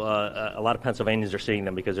 although a lot of Pennsylvanians are seeing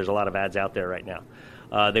them because there's a lot of ads out there right now.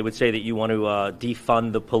 They would say that you want to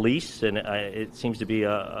defund the police, and it seems to be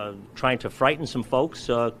trying to frighten some folks.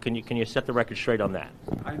 Can you set the record straight on that?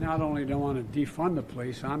 I not only don't want to defund the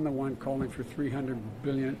police, I'm the one calling for $300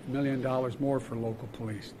 million more for local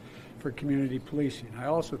police, for community policing. I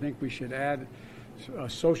also think we should add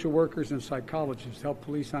social workers and psychologists to help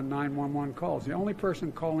police on 911 calls. The only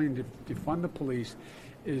person calling to defund the police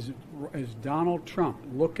is Donald Trump.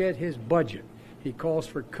 Look at his budget. He calls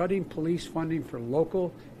for cutting police funding for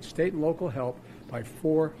state and local help by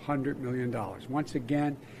 $400 million. Once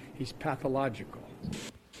again, he's pathological.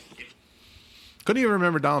 Couldn't even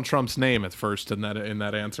remember Donald Trump's name at first in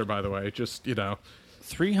that answer, by the way. Just,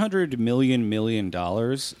 $300 million.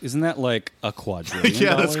 Isn't that like a quadrillion?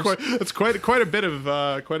 Yeah, that's quite a bit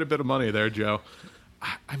of money there, Joe.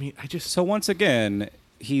 I mean, so once again,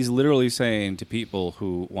 he's literally saying to people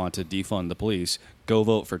who want to defund the police, go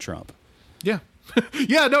vote for Trump. Yeah.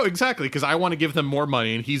 Yeah, no, exactly, because I want to give them more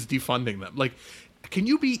money and he's defunding them. Like, can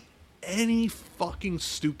you be any fucking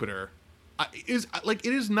stupider? It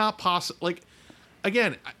is not possible. Like,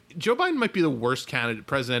 again, Joe Biden might be the worst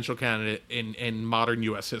presidential candidate in modern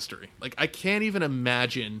U.S. history. Like, I can't even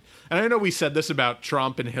imagine. And I know we said this about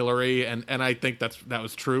Trump and Hillary, and I think that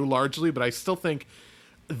was true largely, but I still think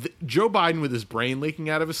Joe Biden with his brain leaking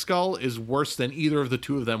out of his skull is worse than either of the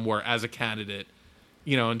two of them were as a candidate,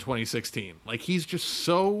 in 2016. Like, he's just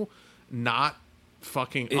so not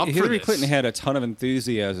fucking up Hillary for this. Clinton had a ton of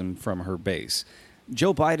enthusiasm from her base.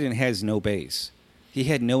 Joe Biden has no base. He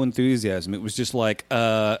had no enthusiasm. It was just like,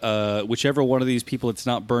 whichever one of these people, it's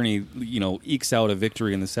not Bernie, ekes out a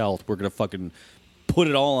victory in the South, we're going to fucking put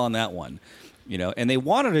it all on that one. And they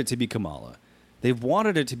wanted it to be Kamala. They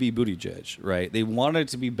wanted it to be Buttigieg, right? They wanted it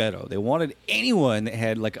to be Beto. They wanted anyone that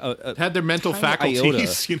had like had their mental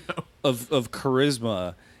faculties, of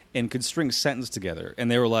charisma and could string a sentence together. And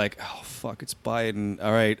they were like, oh, fuck, it's Biden.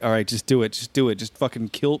 All right, just do it. Just fucking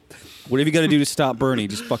kill. Whatever you got to do to stop Bernie,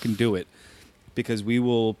 just fucking do it. Because we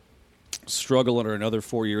will struggle under another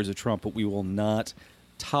 4 years of Trump, but we will not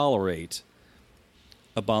tolerate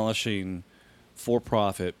abolishing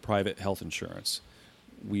for-profit private health insurance.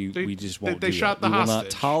 We just won't do that. We will not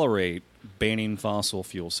tolerate banning fossil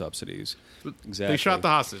fuel subsidies. Exactly. They shot the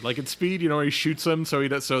hostage. Like in Speed, he shoots him so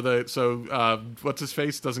what's his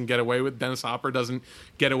face doesn't get away with Dennis Hopper doesn't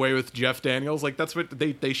get away with Jeff Daniels. Like that's what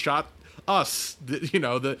they shot us,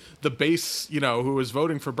 the base, who was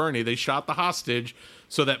voting for Bernie. They shot the hostage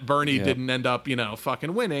so that Bernie didn't end up,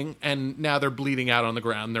 fucking winning, and now they're bleeding out on the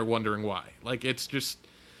ground. They're wondering why. Like, it's just,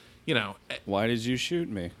 why did you shoot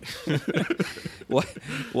me?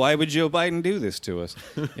 Why would Joe Biden do this to us?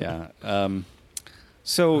 Yeah.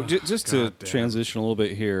 So just to transition a little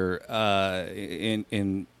bit here,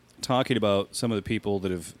 in talking about some of the people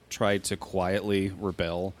that have tried to quietly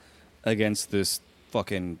rebel against this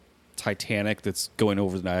fucking Titanic that's going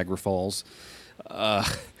over the Niagara Falls. I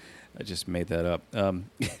just made that up. I'm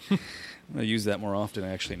going to use that more often,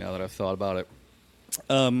 actually, now that I've thought about it.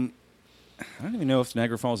 I don't even know if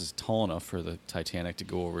Niagara Falls is tall enough for the Titanic to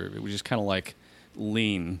go over. It would just kind of like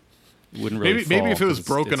lean. It wouldn't really maybe if it was it's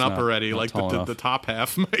broken up not, already, not like the top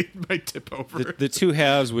half might tip over. The two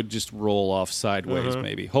halves would just roll off sideways,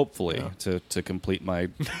 maybe, hopefully, to complete my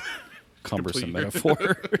cumbersome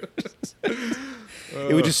metaphor.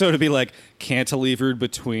 It would just sort of be like cantilevered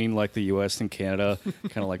between like the U.S. and Canada,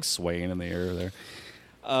 kind of like swaying in the air there.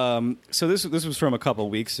 So this was from a couple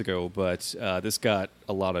weeks ago, but this got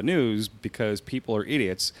a lot of news because people are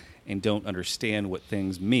idiots and don't understand what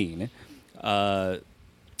things mean.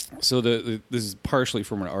 So this is partially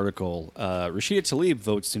from an article. Rashida Tlaib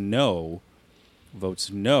votes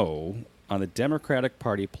no on the Democratic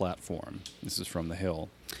Party platform. This is from The Hill.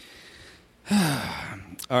 All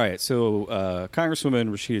right, so Congresswoman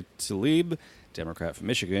Rashida Tlaib, Democrat from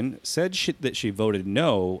Michigan, said that she voted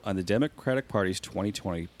no on the Democratic Party's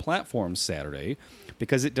 2020 platform Saturday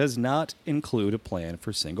because it does not include a plan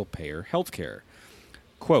for single-payer health care.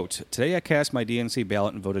 Quote, today I cast my DNC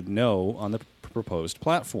ballot and voted no on the proposed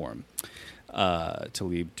platform.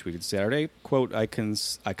 Tlaib tweeted Saturday, quote, I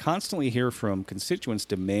constantly hear from constituents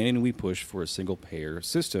demanding we push for a single-payer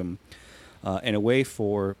system and away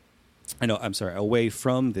from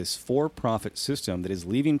this for-profit system that is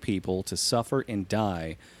leaving people to suffer and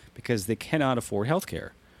die because they cannot afford health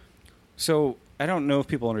care. So I don't know if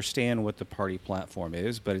people understand what the party platform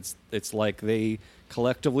is, but it's like they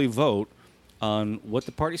collectively vote on what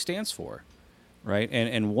the party stands for, right?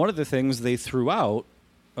 And one of the things they threw out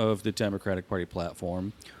of the Democratic Party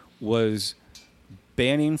platform was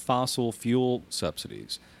banning fossil fuel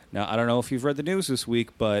subsidies. Now, I don't know if you've read the news this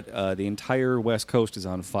week, but the entire West Coast is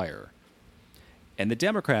on fire. And the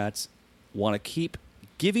Democrats want to keep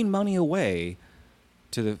giving money away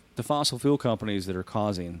to the fossil fuel companies that are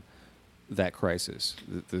causing that crisis,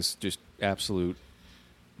 this just absolute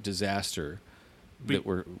disaster that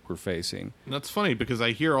we're facing. And that's funny because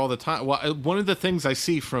I hear all the time. Well, one of the things I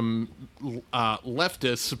see from supposed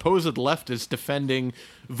leftists defending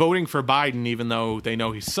voting for Biden, even though they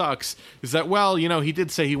know he sucks, is that, well, he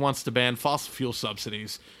did say he wants to ban fossil fuel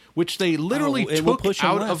subsidies, which they literally took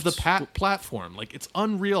out of the platform. Like, it's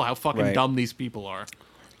unreal how fucking dumb these people are.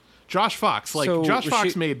 Josh Fox,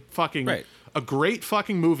 Fox made fucking a great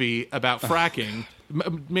fucking movie about fracking,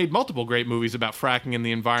 made multiple great movies about fracking and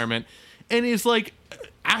the environment, and is like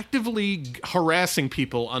actively harassing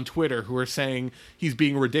people on Twitter who are saying he's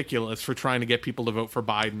being ridiculous for trying to get people to vote for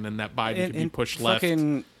Biden and that Biden can be pushed left.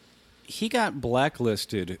 He got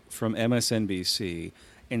blacklisted from MSNBC,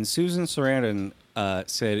 and Susan Sarandon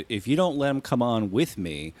said, if you don't let him come on with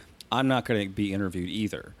me, I'm not going to be interviewed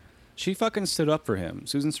either. She fucking stood up for him.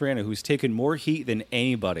 Susan Sarandon, who's taken more heat than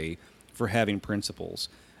anybody for having principles.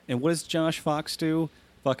 And what does Josh Fox do?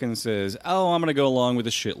 Fucking says, oh, I'm going to go along with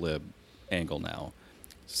the shit lib angle now.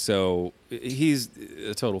 So he's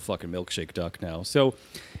a total fucking milkshake duck now. So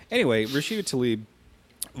anyway, Rashida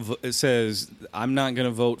Tlaib says, I'm not going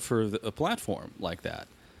to vote for a platform like that.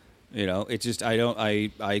 It's just,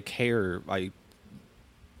 I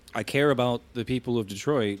care about the people of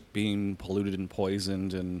Detroit being polluted and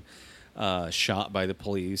poisoned and shot by the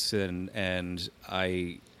police, and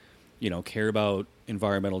I, care about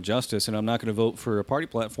environmental justice, and I'm not going to vote for a party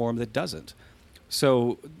platform that doesn't.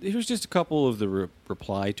 So here's just a couple of the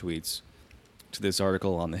reply tweets to this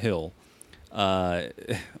article on The Hill,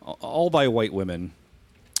 all by white women,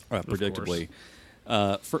 predictably.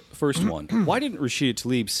 First one. Why didn't Rashida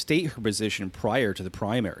Tlaib state her position prior to the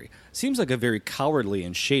primary? Seems like a very cowardly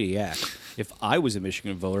and shady act. If I was a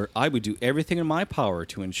Michigan voter, I would do everything in my power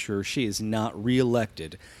to ensure she is not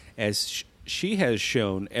reelected, as she has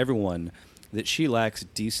shown everyone that she lacks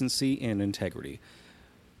decency and integrity.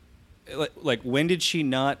 Like, when did she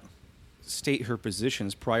not state her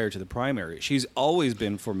positions prior to the primary? She's always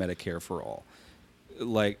been for Medicare for all.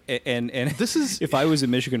 Like, and this is, if I was a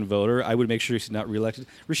Michigan voter, I would make sure she's not reelected.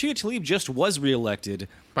 Rashida Tlaib just was reelected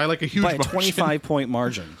by like a huge margin. 25-point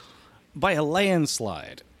margin, by a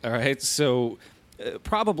landslide. All right, so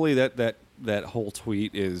probably that whole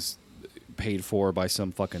tweet is paid for by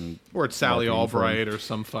some fucking, or it's Sally Albright or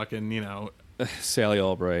some fucking Sally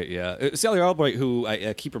Albright, yeah. Sally Albright, who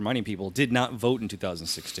I keep reminding people, did not vote in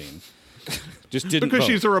 2016. Just didn't because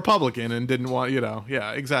vote. She's a Republican and didn't want,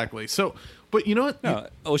 yeah, exactly. So, but you know what?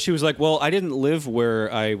 No. She was like, well, I didn't live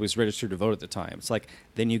where I was registered to vote at the time. It's like,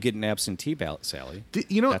 then you get an absentee ballot, Sally.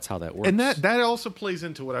 That's how that works. And that also plays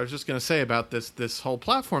into what I was just going to say about this whole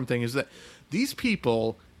platform thing, is that these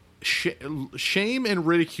people shame and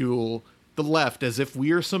ridicule the left as if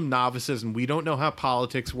we are some novices and we don't know how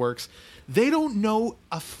politics works. They don't know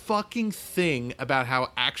a fucking thing about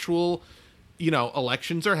how actual,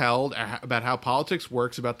 elections are held, about how politics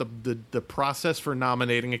works, about the process for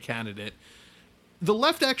nominating a candidate. The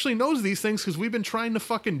left actually knows these things because we've been trying to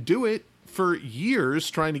fucking do it for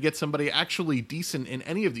years, trying to get somebody actually decent in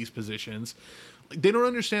any of these positions. They don't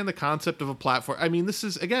understand the concept of a platform. I mean, this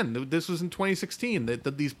was in 2016,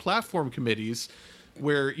 that these platform committees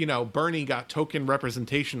where, Bernie got token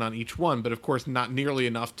representation on each one, but of course not nearly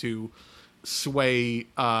enough to, sway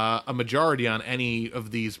a majority on any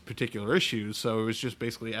of these particular issues. So it was just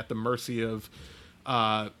basically at the mercy of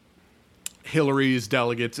Hillary's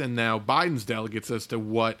delegates and now Biden's delegates as to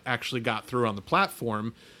what actually got through on the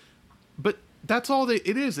platform. But that's all it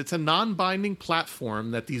is. It's a non-binding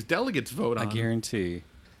platform that these delegates vote on. I guarantee.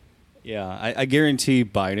 Yeah, I guarantee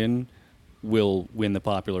Biden will win the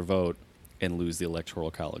popular vote and lose the Electoral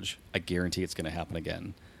College. I guarantee it's going to happen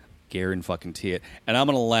again. Guarantee it. And I'm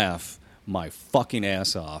going to laugh my fucking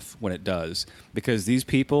ass off when it does, because these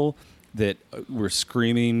people that were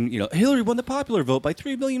screaming, Hillary won the popular vote by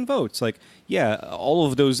 3 million votes. Like, yeah, all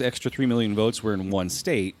of those extra 3 million votes were in one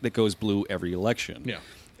state that goes blue every election. Yeah.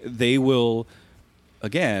 They will,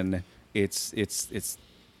 again, it's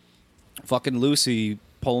fucking Lucy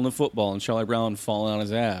pulling the football and Charlie Brown falling on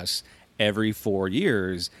his ass every 4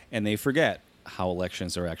 years, and they forget how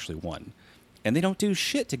elections are actually won. And they don't do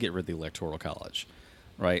shit to get rid of the Electoral College.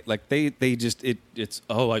 Right, like they just it's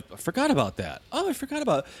I forgot about that.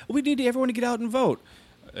 We need everyone to get out and vote.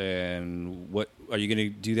 And what are you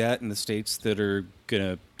going to do that in the states that are going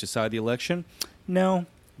to decide the election? No,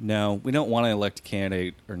 we don't want to elect a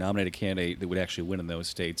candidate or nominate a candidate that would actually win in those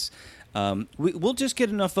states. We'll just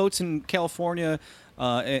get enough votes in California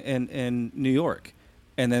and New York,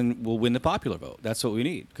 and then we'll win the popular vote. That's what we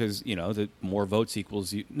need, because the more votes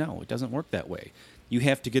equals no, it doesn't work that way. You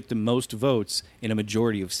have to get the most votes in a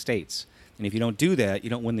majority of states. And if you don't do that, you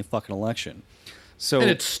don't win the fucking election. So, and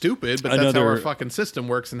it's stupid, but that's how our fucking system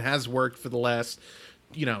works and has worked for the last,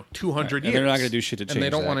 200 years. And they're not going to do shit to change and they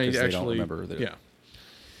don't want to actually remember that. Yeah.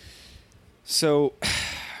 So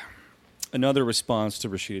another response to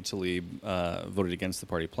Rashida Tlaib, voted against the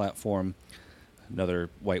party platform. Another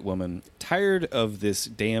white woman, tired of this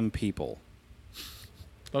damn people.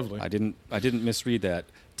 Lovely. I didn't misread that.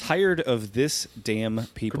 Tired of this damn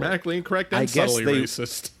people. Grammatically incorrect and subtly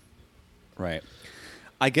racist. Right.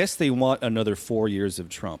 I guess they want another 4 years of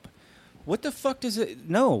Trump. What the fuck does it...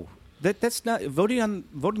 No. That's not...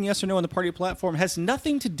 Voting yes or no on the party platform has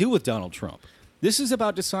nothing to do with Donald Trump. This is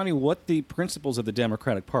about deciding what the principles of the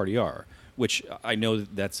Democratic Party are, which I know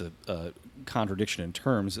that's a contradiction in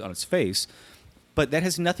terms on its face, but that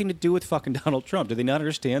has nothing to do with fucking Donald Trump. Do they not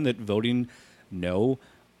understand that voting no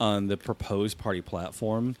on the proposed party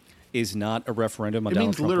platform is not a referendum on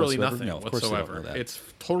Donald Trump? It means literally whatsoever? nothing No, whatsoever. It's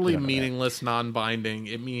totally meaningless, non-binding.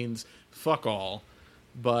 It means fuck all.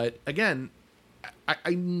 But again,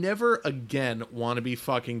 I never again want to be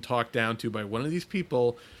fucking talked down to by one of these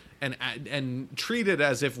people and treated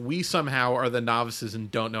as if we somehow are the novices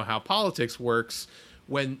and don't know how politics works,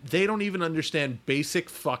 when they don't even understand basic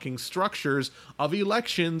fucking structures of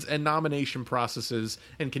elections and nomination processes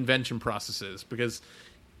and convention processes, because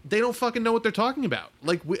they don't fucking know what they're talking about.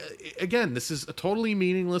 Like, again, this is a totally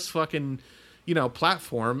meaningless fucking,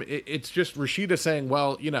 platform. It's just Rashida saying,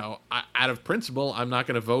 well, out of principle, I'm not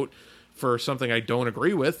going to vote for something I don't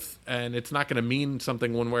agree with, and it's not going to mean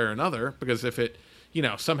something one way or another, because if it,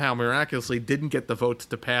 somehow miraculously didn't get the votes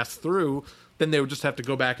to pass through, then they would just have to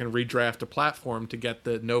go back and redraft a platform to get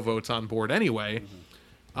the no votes on board anyway.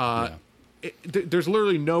 There's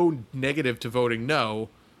literally no negative to voting no,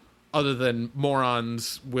 other than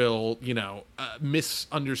morons will,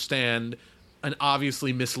 misunderstand an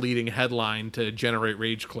obviously misleading headline to generate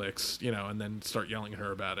rage clicks, and then start yelling at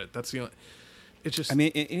her about it. That's the only... It's just... and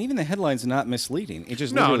even the headline's not misleading. It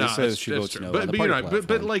just literally says she votes no on the party platform.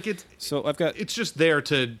 But like, it's... So I've got... It's just there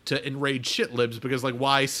to enrage shit libs, because, like,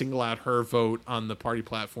 why single out her vote on the party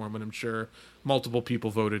platform when I'm sure multiple people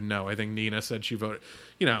voted no? I think Nina said she voted...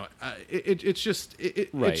 it's just...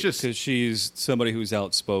 right, it's just... because she's somebody who's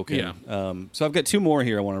outspoken. Yeah. So I've got two more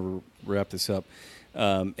here. I want to wrap this up.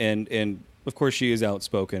 And of course, she is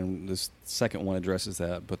outspoken. This second one addresses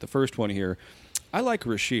that. But the first one here... I like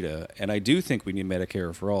Rashida, and I do think we need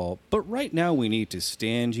Medicare for all, but right now we need to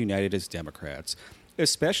stand united as Democrats,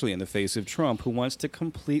 especially in the face of Trump, who wants to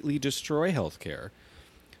completely destroy health care.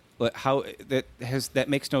 That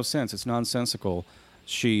makes no sense. It's nonsensical.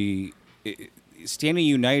 Standing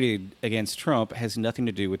united against Trump has nothing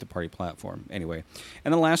to do with the party platform. Anyway,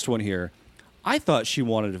 and the last one here, I thought she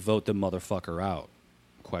wanted to vote the motherfucker out.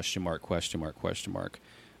 Question mark, question mark, question mark.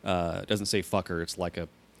 It doesn't say fucker. It's like a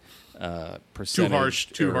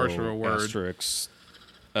percentage, too harsh of a word. Asterisk,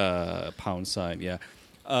 pound sign. Yeah.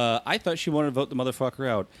 I thought she wanted to vote the motherfucker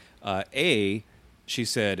out. She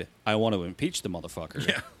said, "I want to impeach the motherfucker."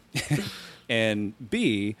 Yeah. And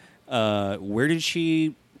B, where did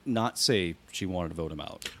she not say she wanted to vote him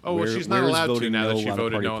out? Oh, she's not allowed to now that she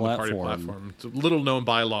voted no on the party platform. It's a little known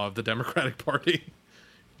bylaw of the Democratic Party.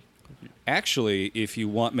 Actually, if you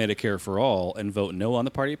want Medicare for all and vote no on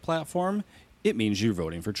the party platform, it means you're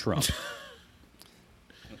voting for Trump.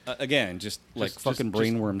 again, just like fucking just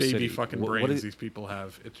brainworm baby city. fucking brains these people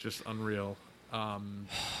have. It's just unreal.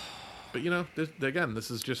 But again,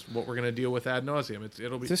 this is just what we're gonna deal with ad nauseum.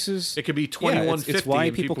 It could be 2150. It's why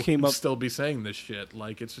and people came came up still be saying this shit.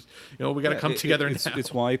 Like it's just we got to come together now.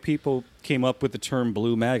 It's why people came up with the term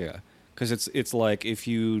blue MAGA, because it's like if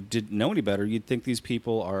you didn't know any better, you'd think these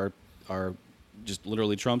people are just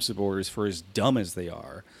literally Trump supporters for as dumb as they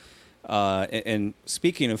are. And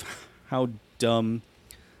speaking of how dumb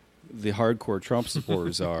the hardcore Trump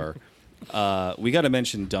supporters are, we got to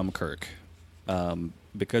mention Dumbkirk.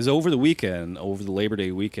 Because over the Labor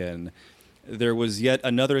Day weekend, there was yet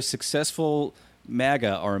another successful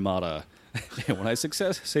MAGA armada. And when I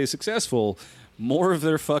say successful, more of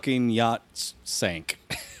their fucking yachts sank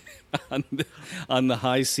on the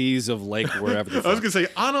high seas of Lake wherever. I was gonna say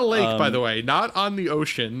on a lake, by the way, not on the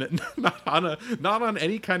ocean, not on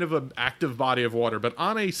any kind of an active body of water, but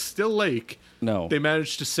on a still lake. No, they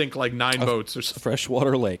managed to sink like 9 boats or something.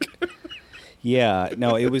 Freshwater lake. Yeah,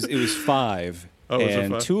 no, it was 5.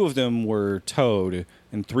 And 2 of them were towed,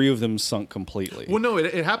 and 3 of them sunk completely. Well, no,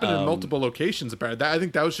 it happened in multiple locations. Apparently, I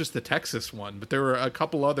think that was just the Texas one, but there were a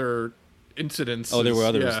couple other incidents. Oh, there were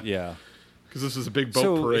others, yeah. Because this was a big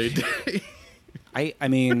boat parade day. I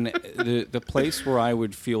mean, the place where I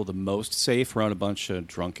would feel the most safe around a bunch of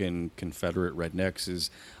drunken Confederate rednecks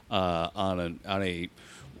is on a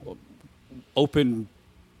open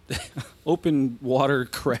water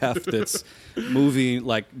craft that's moving,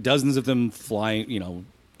 like dozens of them flying,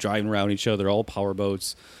 driving around each other, all power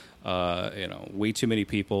boats, way too many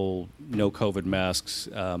people, no COVID masks.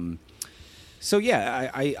 So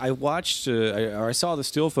yeah, I watched, or I saw the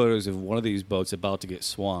still photos of one of these boats about to get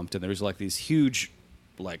swamped, and there's like these huge,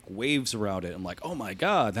 like waves around it. I'm like, oh my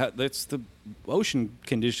god, that's the ocean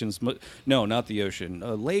conditions. No, not the ocean.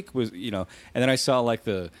 A lake was, and then I saw like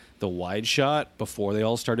the wide shot before they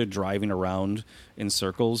all started driving around in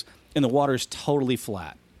circles, and the water's totally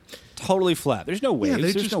flat. Totally flat. There's no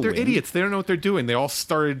waves. Yeah, they're idiots. They don't know what they're doing. They all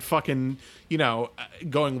started fucking,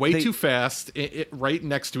 going way too fast right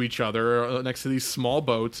next to each other, next to these small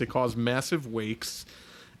boats. It caused massive wakes,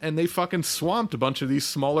 and they fucking swamped a bunch of these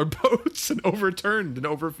smaller boats and overturned and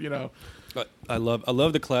I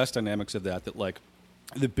love the class dynamics of that. That like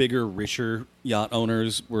the bigger, richer yacht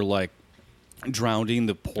owners were like drowning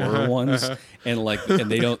the poorer ones, and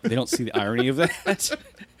they don't see the irony of that.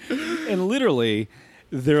 And literally,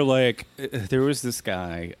 they're like, there was this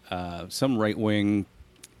guy, some right-wing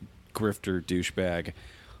grifter douchebag,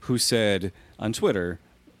 who said on Twitter,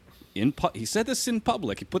 he said this in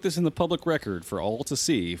public, he put this in the public record for all to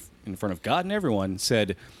see in front of God and everyone,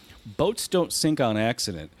 said, boats don't sink on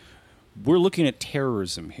accident. We're looking at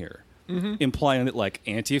terrorism here. Mm-hmm. Implying that like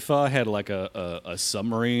Antifa had like a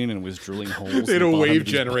submarine and was drilling holes. They had a wave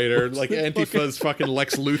generator. Like Antifa's fucking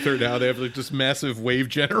Lex Luthor now. They have like this massive wave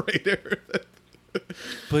generator.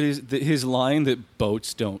 But his line that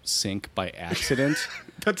boats don't sink by accident.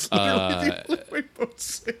 That's literally the only way boats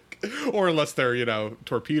sink. Or unless they're,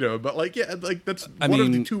 torpedoed. But that's one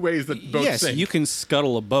of the 2 ways that boats sink. Yes, you can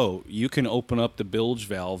scuttle a boat. You can open up the bilge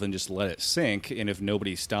valve and just let it sink. And if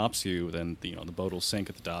nobody stops you, then the boat will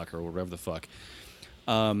sink at the dock or whatever the fuck.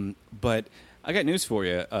 But I got news for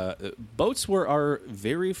you. Boats were our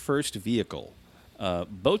very first vehicle.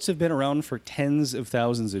 Boats have been around for tens of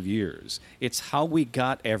thousands of years. It's how we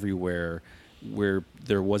got everywhere where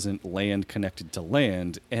there wasn't land connected to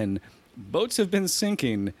land. And boats have been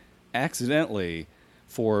sinking accidentally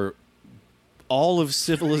for all of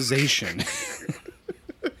civilization.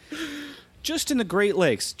 Just in the Great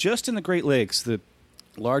Lakes, the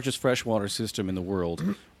largest freshwater system in the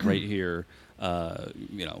world, right here,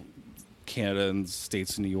 Canada and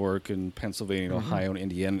states in New York and Pennsylvania and Ohio and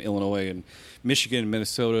Indiana and Illinois and Michigan and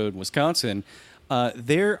Minnesota and Wisconsin,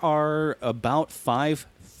 there are about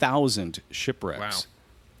 5,000 shipwrecks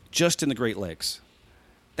just in the Great Lakes.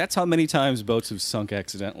 That's how many times boats have sunk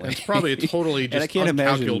accidentally. It's probably a totally just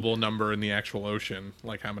uncalculable number in the actual ocean,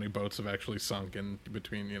 like how many boats have actually sunk in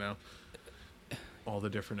between, all the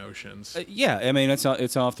different oceans. Yeah, I mean it's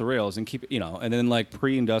off the rails, and and then like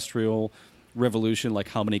pre-industrial revolution, like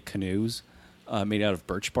how many canoes made out of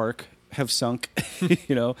birch bark have sunk?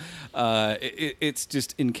 It's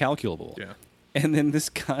just incalculable. Yeah. And then this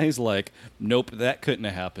guy's like, nope, that couldn't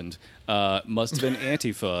have happened. Must have been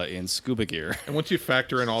Antifa in scuba gear. And once you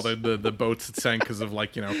factor in all the boats that sank because of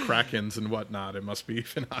krakens and whatnot, it must be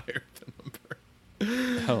even higher than number.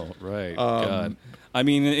 Oh, right. God. I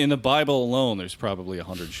mean, in the Bible alone, there's probably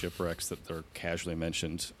 100 shipwrecks that are casually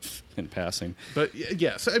mentioned in passing. But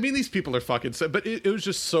yes, I mean, these people are fucking. But it was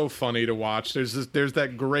just so funny to watch. There's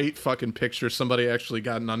that great fucking picture. Somebody actually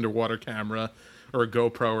got an underwater camera or a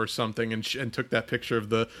GoPro or something, and took that picture of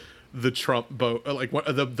the Trump boat, like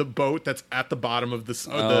what the boat that's at the bottom of this.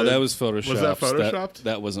 That was photoshopped. Was that photoshopped?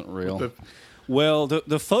 That wasn't real. Well,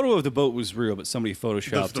 the photo of the boat was real, but somebody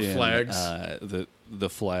photoshopped the flags. The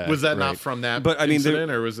flag. Was that right? not from that but, I mean,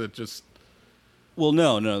 incident, or was it just? Well,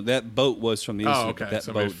 no. That boat was from the incident. Oh, okay.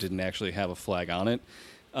 That boat didn't actually have a flag on it.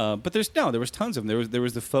 But there was tons of them. There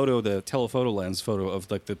was the photo, the telephoto lens photo of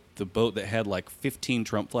like the boat that had like 15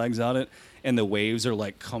 Trump flags on it, and the waves are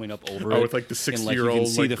like coming up over it. With like the 60-year-old. You can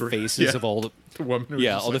see like, the faces of all the woman.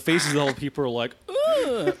 all the faces of all the people are like,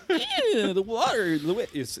 the water.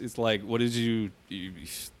 It's like, what did you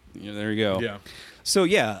there you go. Yeah. So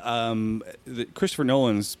Christopher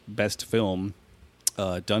Nolan's best film,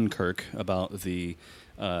 Dunkirk, about the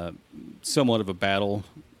somewhat of a battle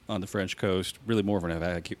on the French coast, really more of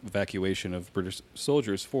an evacuation of British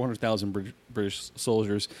soldiers, 400,000 British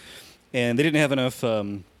soldiers, and they didn't have enough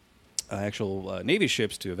actual Navy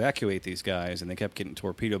ships to evacuate these guys, and they kept getting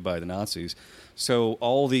torpedoed by the Nazis. So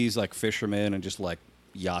all these like fishermen and just like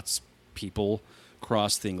yachts people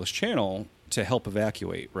crossed the English Channel to help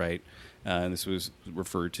evacuate, right? And this was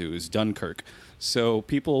referred to as Dunkirk. So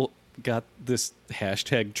people got this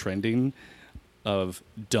hashtag trending of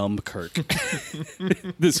Dumbkirk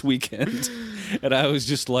this weekend, and I was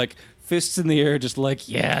just like fists in the air, just like,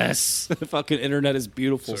 yes, the fucking internet is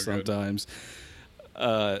beautiful sometimes.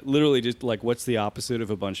 Literally just like, what's the opposite of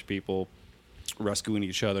a bunch of people rescuing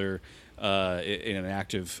each other in an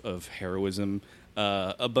act of heroism?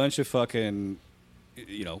 A bunch of fucking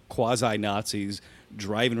quasi Nazis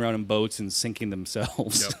driving around in boats and sinking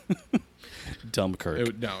themselves. Yep. Dumbkirk.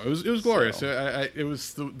 It was glorious. So. It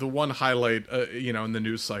was the one highlight, in the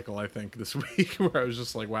news cycle, I think, this week, where I was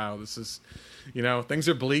just like, wow, this is, things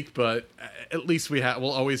are bleak, but at least we'll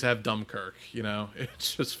always have Dumbkirk.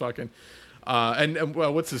 It's just fucking. And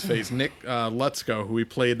what's his face? Nick Lutzko, who we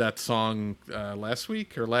played that song last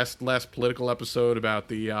week or last political episode about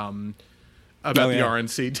the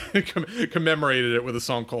RNC, commemorated it with a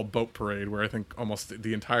song called Boat Parade, where I think almost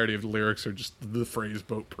the entirety of the lyrics are just the phrase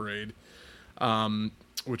Boat Parade.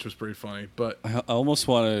 Which was pretty funny, but I almost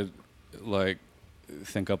want to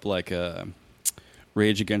think up like a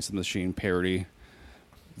Rage Against the Machine parody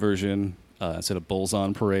version instead of Bulls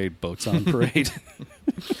on Parade, Boats on Parade.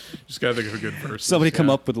 Just gotta think of a good verse. Somebody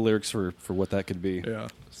come up with the lyrics for what that could be. Yeah.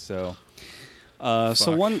 So,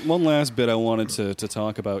 one last bit I wanted to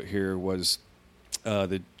talk about here was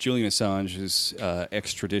the Julian Assange's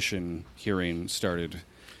extradition hearing started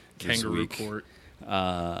this Kangaroo week. Court.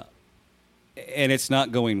 And it's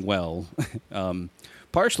not going well,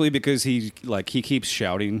 partially because he keeps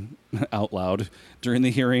shouting out loud during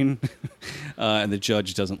the hearing, and the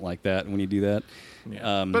judge doesn't like that when you do that.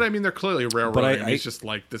 Yeah. But I mean, they're clearly railroading. He's just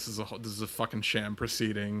like, this is a fucking sham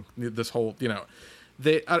proceeding. This whole, did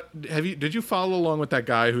you follow along with that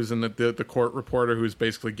guy who's in the court reporter who's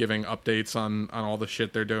basically giving updates on all the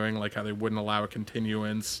shit they're doing, like how they wouldn't allow a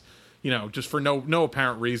continuance. Just for no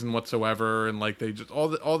apparent reason whatsoever, and like they just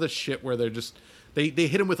all this shit where they're just they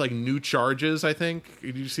hit him with like new charges. I think,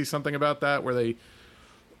 did you see something about that where they?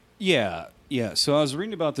 Yeah. So I was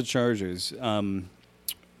reading about the charges, and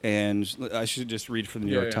I should just read from the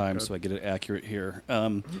New York Times so I get it accurate here.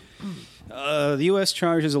 The U.S.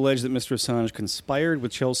 charges allege that Mr. Assange conspired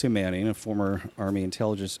with Chelsea Manning, a former Army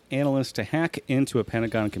intelligence analyst, to hack into a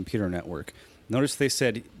Pentagon computer network. Notice they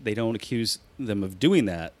said they don't accuse them of doing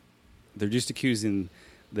that. They're just accusing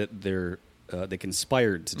that they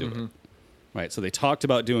conspired to do it, right? So they talked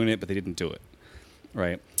about doing it, but they didn't do it,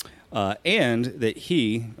 right? And that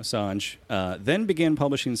he, Assange, then began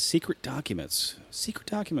publishing secret documents.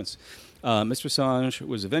 Mr. Assange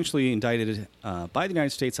was eventually indicted by the United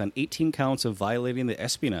States on 18 counts of violating the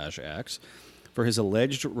Espionage Acts for his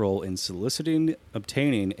alleged role in soliciting,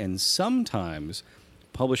 obtaining, and sometimes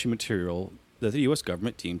publishing material that the U.S.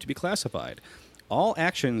 government deemed to be classified. All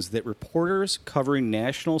actions that reporters covering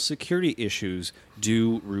national security issues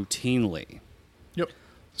do routinely. Yep.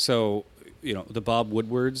 So, the Bob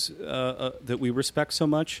Woodwards that we respect so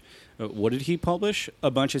much, what did he publish?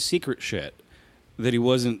 A bunch of secret shit that he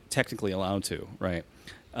wasn't technically allowed to, right?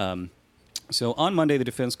 So on Monday, the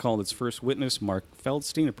defense called its first witness, Mark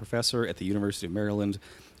Feldstein, a professor at the University of Maryland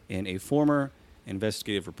and a former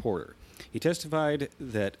investigative reporter. He testified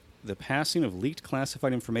that the passing of leaked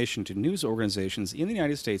classified information to news organizations in the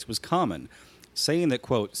United States was common, saying that,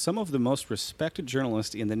 quote, some of the most respected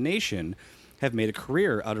journalists in the nation have made a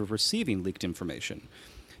career out of receiving leaked information.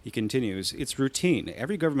 He continues, it's routine.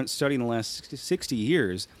 Every government study in the last 60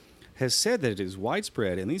 years has said that it is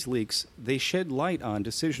widespread, and these leaks, they shed light on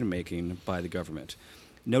decision-making by the government,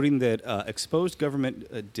 noting that exposed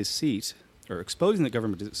government deceit or exposing the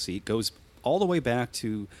government deceit goes all the way back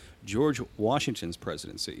to George Washington's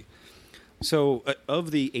presidency. So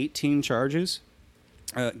of the 18 charges,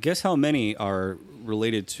 guess how many are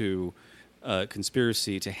related to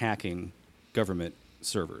conspiracy to hacking government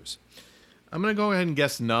servers? I'm going to go ahead and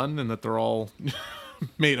guess none, and that they're all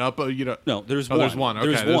made up. No, there's one. There's one.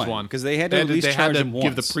 Okay, there's one. Because they had to at least charge him once.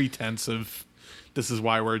 Give the pretense of this is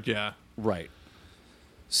why we're right.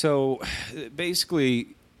 So basically,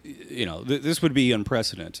 this would be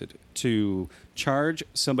unprecedented to charge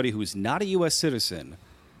somebody who's not a U.S. citizen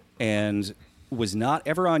and was not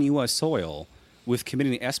ever on U.S. soil with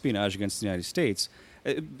committing espionage against the United States.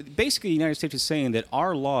 Basically, the United States is saying that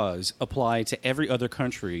our laws apply to every other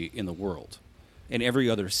country in the world, and every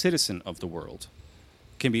other citizen of the world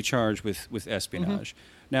can be charged with espionage.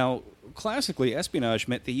 Now, classically, espionage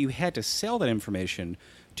meant that you had to sell that information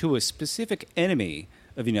to a specific enemy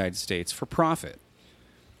of the United States for profit,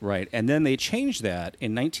 right? And then they changed that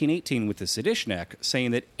in 1918 with the Sedition Act, saying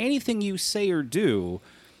that anything you say or do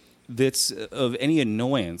that's of any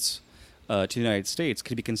annoyance to the United States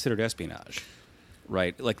could be considered espionage.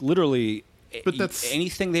 Right, like literally, but that's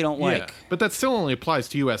anything they don't like. But that still only applies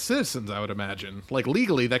to U.S. citizens, I would imagine. Like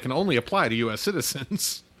legally, that can only apply to U.S.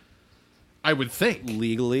 citizens. I would think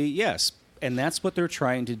Legally, yes, and that's what they're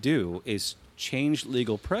trying to do is change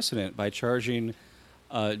legal precedent by charging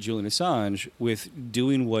Julian Assange with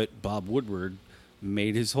doing what Bob Woodward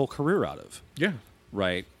made his whole career out of. Yeah,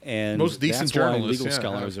 right, and most decent that's why journalists. Legal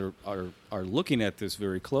scholars are looking at this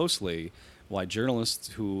very closely. Why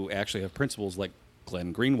journalists who actually have principles like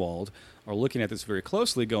Glenn Greenwald are looking at this very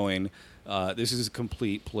closely, going, this is a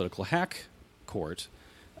complete political hack court.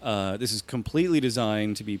 This is completely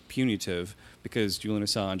designed to be punitive because Julian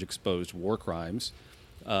Assange exposed war crimes.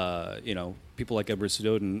 People like Edward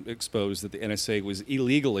Snowden exposed that the NSA was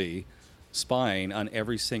illegally spying on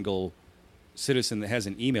every single citizen that has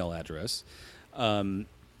an email address. And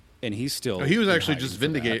he's still... he was actually just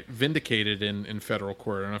vindicated in federal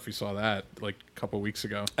court. I don't know if you saw that like a couple weeks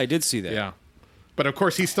ago. I did see that. Yeah. But of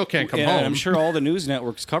course, he still can't come home. I'm sure all the news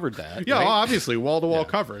networks covered that. Yeah, right? obviously, wall-to-wall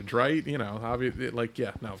coverage, right?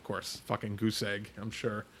 Of course, fucking goose egg, I'm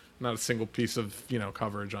sure. Not a single piece of,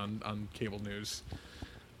 coverage on cable news.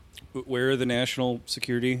 Where are the national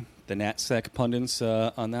security, the NatSec pundits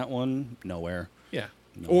on that one? Nowhere. Yeah.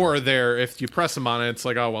 Nowhere. Or if you press him on it, it's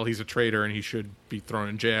like, oh, well, he's a traitor and he should be thrown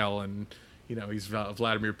in jail and, he's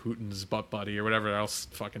Vladimir Putin's butt buddy or whatever else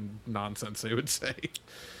fucking nonsense they would say.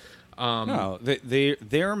 No,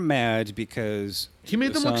 they're mad because he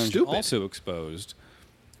made them look Assange stupid. Also exposed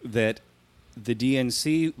that the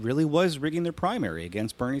DNC really was rigging their primary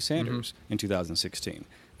against Bernie Sanders in 2016.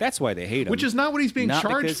 That's why they hate him. Which is not what he's being not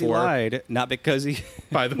charged because for. He lied, not because he...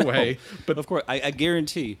 By the way. But of course, I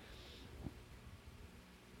guarantee...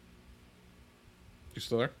 You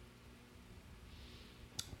still there?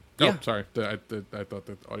 Yeah. Oh, sorry. I thought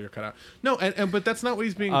that audio cut out. No, but that's not what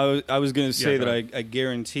he's being... I was going to say that ahead. I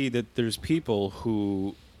guarantee that there's people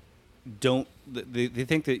who don't... They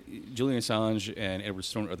think that Julian Assange and Edward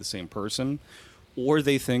Snowden are the same person, or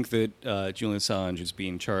they think that Julian Assange is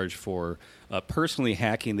being charged for personally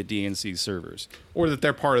hacking the DNC servers. Or that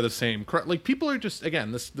they're part of the same... Like, people are just...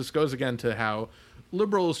 Again, this goes again to how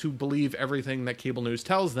liberals who believe everything that cable news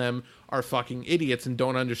tells them are fucking idiots and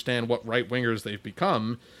don't understand what right-wingers they've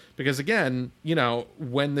become. Because, again,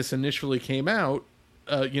 when this initially came out,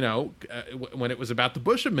 when it was about the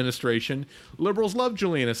Bush administration, liberals loved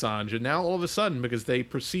Julian Assange. And now, all of a sudden, because they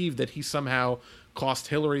perceive that he somehow cost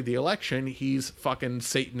Hillary the election, he's fucking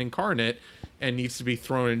Satan incarnate and needs to be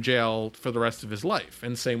thrown in jail for the rest of his life.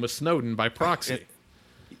 And same with Snowden by proxy.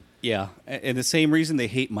 Yeah, and the same reason they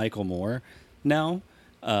hate Michael Moore now.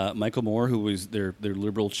 Michael Moore, who was their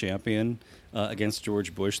liberal champion against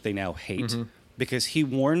George Bush, they now hate because he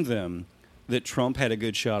warned them that Trump had a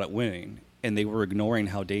good shot at winning, and they were ignoring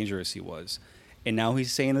how dangerous he was. And now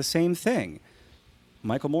he's saying the same thing.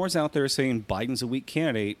 Michael Moore's out there saying Biden's a weak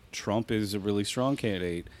candidate, Trump is a really strong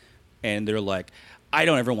candidate, and they're like, I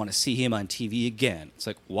don't ever want to see him on TV again. It's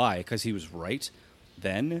like, why? Because he was right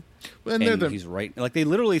then, and he's right. Like, they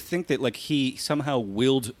literally think that like he somehow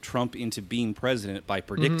willed Trump into being president by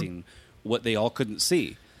predicting what they all couldn't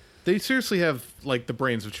see. They seriously have like the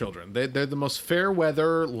brains of children. They're the most fair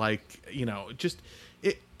weather,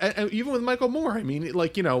 even with Michael Moore. I mean,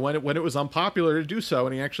 when it was unpopular to do so,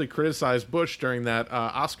 and he actually criticized Bush during that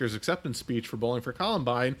Oscars acceptance speech for Bowling for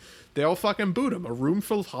Columbine, they all fucking booed him. A room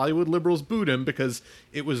full of Hollywood liberals booed him because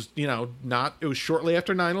it was, it was shortly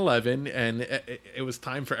after 9/11, and it was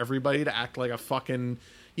time for everybody to act like a fucking,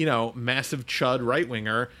 massive chud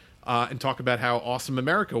right-winger and talk about how awesome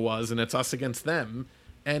America was, and it's us against them.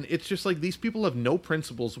 And it's just like these people have no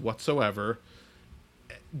principles whatsoever.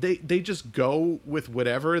 They just go with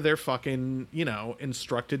whatever they're fucking,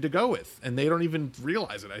 instructed to go with. And they don't even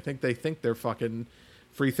realize it. I think they think they're fucking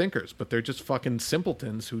free thinkers, but they're just fucking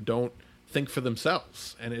simpletons who don't think for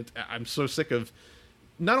themselves. And I'm so sick of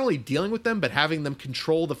not only dealing with them, but having them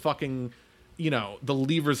control the fucking, the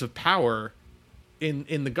levers of power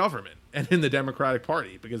in the government and in the Democratic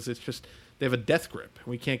Party, because it's just, they have a death grip and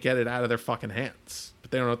we can't get it out of their fucking hands,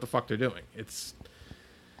 but they don't know what the fuck they're doing. It's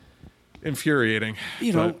infuriating.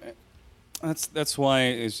 That's why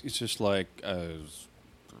it's just like, am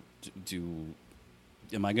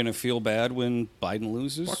I going to feel bad when Biden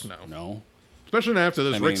loses? Fuck no. No. Especially after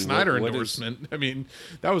this Rick Snyder endorsement. I mean,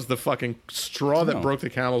 that was the fucking straw that broke the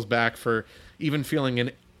camel's back for even feeling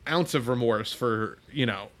an ounce of remorse for,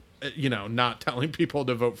 not telling people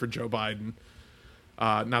to vote for Joe Biden.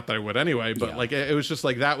 Not that I would anyway, but like it was just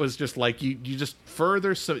like, that was just like you just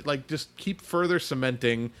further just keep further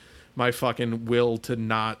cementing my fucking will to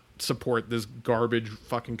not support this garbage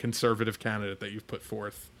fucking conservative candidate that you've put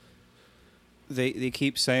forth. They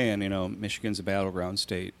keep saying, Michigan's a battleground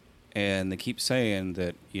state, and they keep saying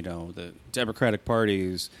that, the Democratic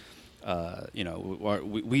parties,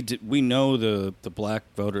 we know the black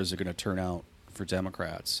voters are going to turn out for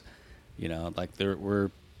Democrats.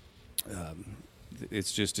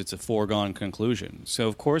 It's a foregone conclusion. So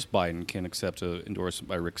of course Biden can accept an endorsement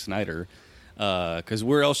by Rick Snyder, because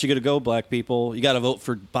where else you going to go, black people? You got to vote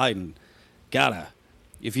for Biden. Gotta.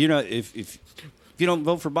 If you don't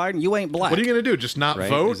vote for Biden, you ain't black. What are you going to do? Just not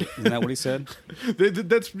vote? Isn't that what he said?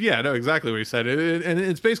 That's exactly what he said. And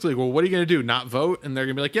it's basically, well, what are you going to do? Not vote? And they're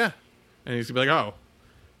going to be like, yeah. And he's going to be like, oh,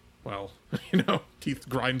 well, teeth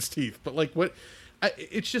grinds teeth. But like, what?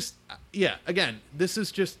 It's just, again, this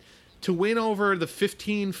is just to win over the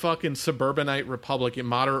 15 fucking suburbanite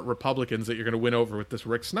moderate Republicans that you're going to win over with this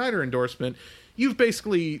Rick Snyder endorsement. You've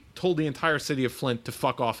basically told the entire city of Flint to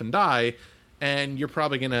fuck off and die. And you're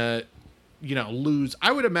probably going to, lose,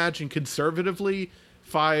 I would imagine, conservatively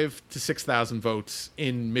 5,000 to 6,000 votes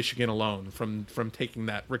in Michigan alone from taking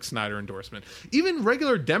that Rick Snyder endorsement. Even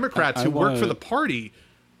regular Democrats who work for the party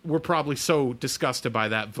were probably so disgusted by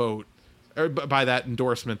that vote, or by that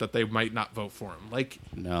endorsement, that they might not vote for him. Like,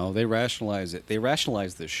 no, they rationalize it. They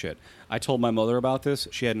rationalize this shit. I told my mother about this.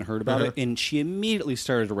 She hadn't heard about it, and she immediately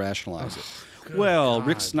started to rationalize it. Well, God.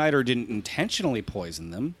 Rick Snyder didn't intentionally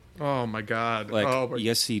poison them. Oh my God!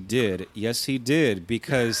 Yes, he did. Yes, he did,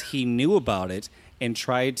 because he knew about it and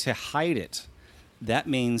tried to hide it. That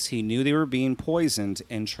means he knew they were being poisoned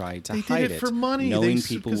and tried to hide it. They did it for money, knowing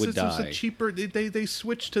people would die. Was a cheaper. They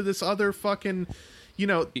switched to this other fucking,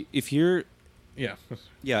 If you're,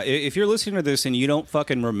 if you're listening to this and you don't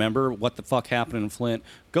fucking remember what the fuck happened in Flint,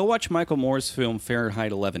 go watch Michael Moore's film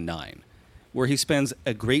Fahrenheit 11/9, where he spends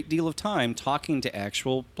a great deal of time talking to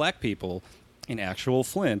actual black people in actual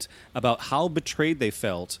Flint about how betrayed they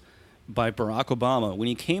felt by Barack Obama when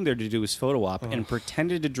he came there to do his photo op and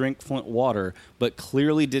pretended to drink Flint water, but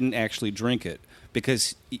clearly didn't actually drink it,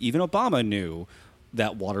 because even Obama knew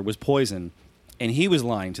that water was poison, and he was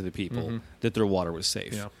lying to the people that their water was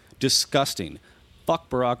safe. Yeah. Disgusting. Fuck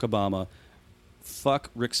Barack Obama. Fuck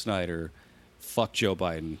Rick Snyder. Fuck Joe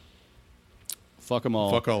Biden. Fuck them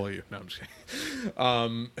all. Fuck all of you. No, I'm just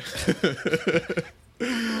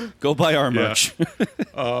kidding. Go buy our merch.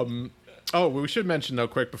 We should mention, though,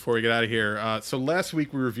 quick before we get out of here. So last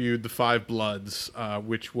week we reviewed The Five Bloods,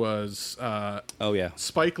 which was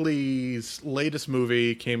Spike Lee's latest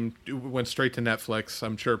movie. Went straight to Netflix.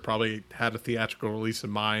 I'm sure it probably had a theatrical release in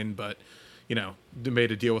mind, but they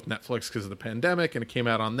made a deal with Netflix because of the pandemic, and it came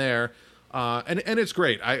out on there. And it's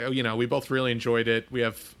great. We both really enjoyed it. We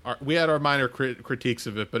had our minor critiques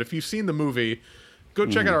of it, but if you've seen the movie, go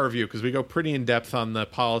check out our review, because we go pretty in depth on the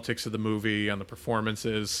politics of the movie, on the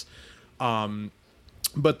performances.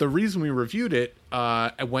 But the reason we reviewed it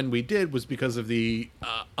when we did was because of the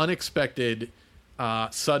unexpected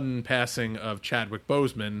sudden passing of Chadwick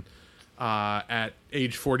Boseman at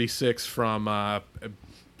age 46 from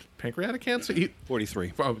pancreatic cancer.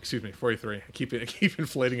 43. Oh, excuse me, 43. I keep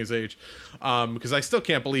inflating his age, because I still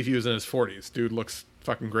can't believe he was in his 40s. Dude looks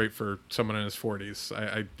fucking great for someone in his 40s.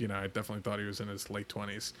 I definitely thought he was in his late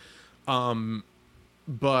 20s.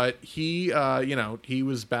 But he, he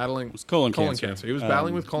was battling colon cancer. He was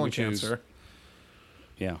battling with colon cancer.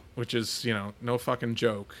 Yeah. Which is, no fucking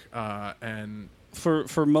joke. And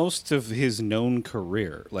for most of his known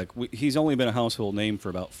career, he's only been a household name for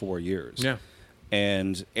about 4 years. Yeah.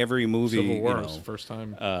 And every movie, Civil War was the first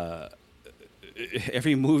time.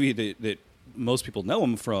 Every movie that most people know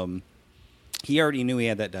him from he already knew he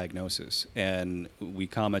had that diagnosis, and we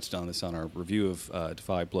commented on this on our review of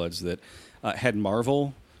Defy Bloods that had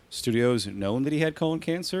Marvel Studios known that he had colon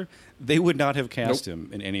cancer, they would not have cast him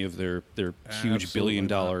in any of their huge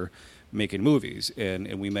billion-dollar making movies.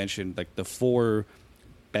 And we mentioned like the 4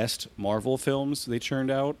 best Marvel films they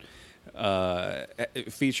churned out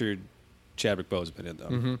featured Chadwick Boseman in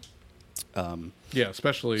them. Yeah,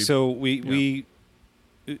 especially. So we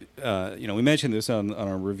mentioned this on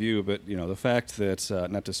our review, but the fact that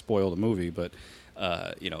not to spoil the movie, but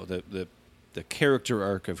the character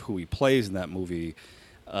arc of who he plays in that movie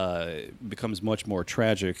becomes much more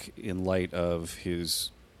tragic in light of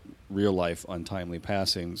his real life untimely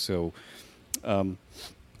passing. So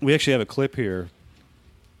we actually have a clip here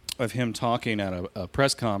of him talking at a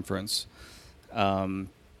press conference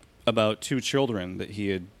about 2 children that he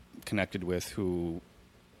had connected with who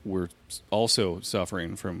were also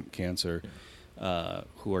suffering from cancer,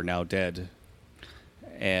 who are now dead.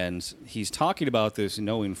 And he's talking about this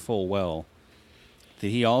knowing full well that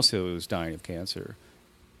he also is dying of cancer,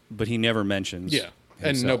 but he never mentions. Yeah,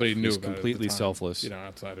 himself. And nobody knew He's about completely it at the time, selfless.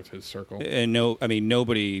 Outside of his circle. And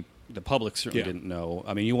nobody, the public certainly didn't know.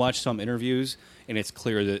 I mean, you watch some interviews, and it's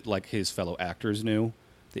clear that like his fellow actors knew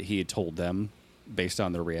that he had told them based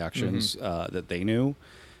on their reactions that they knew.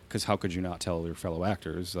 Because how could you not tell your fellow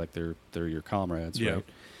actors? Like they're your comrades, right?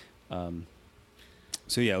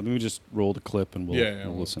 So let me just roll the clip and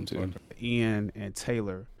we'll listen to it. Ian and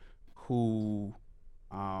Taylor, who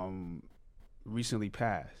recently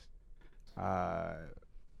passed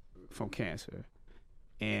from cancer,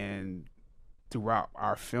 and throughout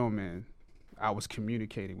our filming, I was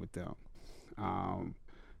communicating with them,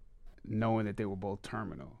 knowing that they were both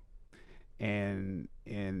terminal, and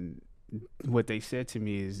what they said to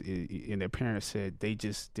me is, and their parents said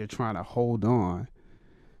they're trying to hold on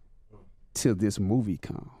till this movie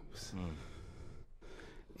comes.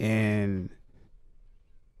 And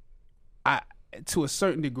to a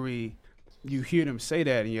certain degree, you hear them say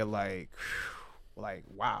that and you're like,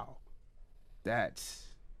 wow, that's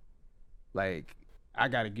like, I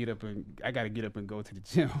gotta get up and go to the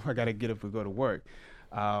gym. I gotta get up and go to work.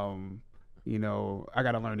 I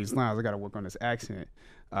gotta learn these lines. I gotta work on this accent.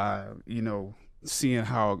 Seeing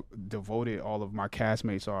how devoted all of my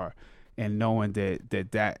castmates are, and knowing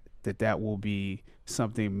that will be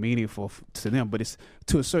something meaningful to them. But it's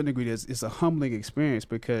to a certain degree, it's a humbling experience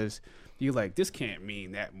because you're like, this can't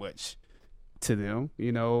mean that much to them,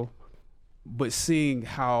 But seeing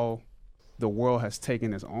how the world has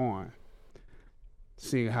taken us on,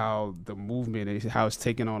 seeing how the movement and how it's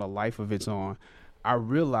taken on a life of its own, I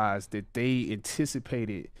realized that they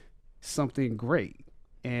anticipated something great.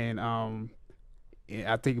 And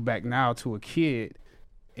I think back now to a kid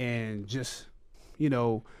and just,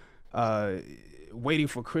 waiting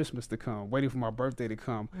for Christmas to come, waiting for my birthday to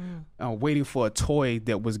come, waiting for a toy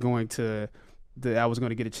that I was going to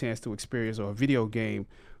get a chance to experience, or a video game.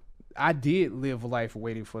 I did live life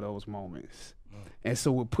waiting for those moments. And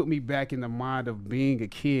so it put me back in the mind of being a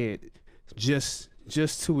kid, just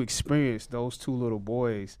to experience those 2 little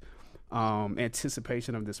boys'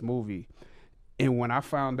 anticipation of this movie. And when I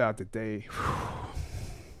found out that they...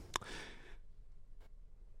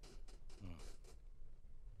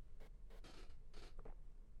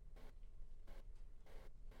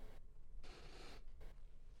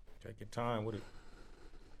 Take your time with it.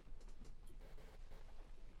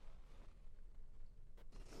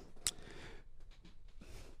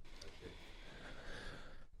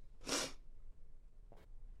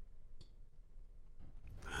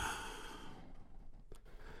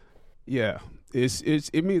 Yeah,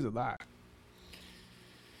 it means a lot.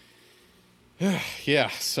 Yeah,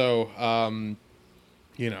 so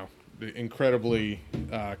the incredibly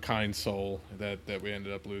kind soul that we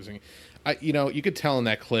ended up losing. You could tell in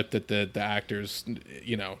that clip that the actors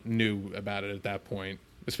knew about it at that point,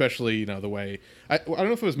 especially the way I don't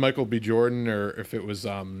know if it was Michael B. Jordan or if it was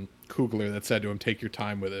Coogler that said to him, "Take your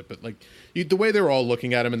time with it." But the way they were all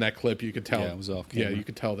looking at him in that clip, you could tell. Yeah, it was off camera. Yeah, you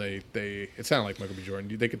could tell they it sounded like Michael B.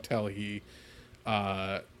 Jordan. They could tell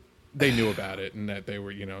they knew about it and that they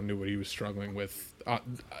were knew what he was struggling with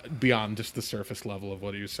beyond just the surface level of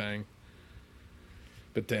what he was saying.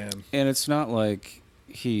 But damn. And it's not like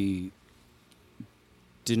he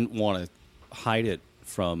didn't want to hide it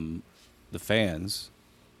from the fans,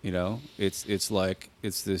 It's like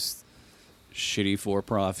it's this shitty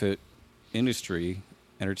for-profit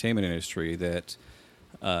entertainment industry that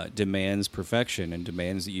demands perfection and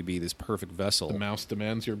demands that you be this perfect vessel. The mouse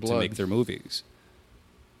demands your blood to make their movies,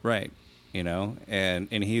 right? And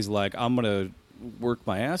he's like, I'm gonna work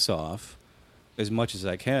my ass off as much as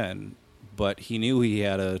I can, but he knew he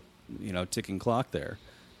had a ticking clock there.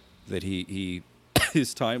 That he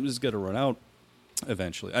his time is going to run out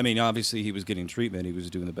eventually. I mean, obviously he was getting treatment. He was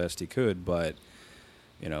doing the best he could, but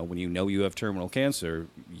when you have terminal cancer,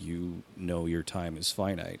 your time is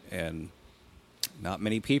finite, and not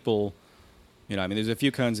many people. There's a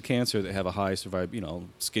few kinds of cancer that have a high survival.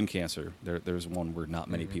 Skin cancer. There's one where not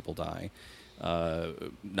many people die.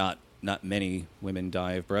 Not many women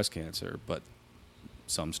die of breast cancer, but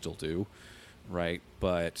some still do, right?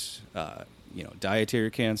 But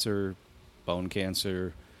dietary cancer, bone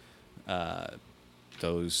cancer,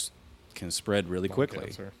 those can spread really quickly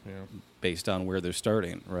Cancer, yeah. based on where they're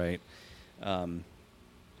starting, right? And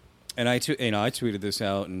I tweeted this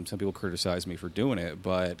out, and some people criticized me for doing it,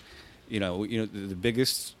 but the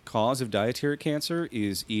biggest cause of dietary cancer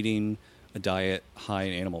is eating a diet high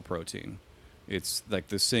in animal protein. It's like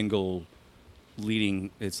the single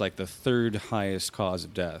leading. It's like the third highest cause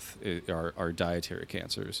of death are dietary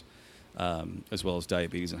cancers, as well as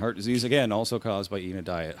diabetes and heart disease. Again, also caused by eating a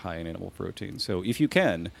diet high in animal protein. So if you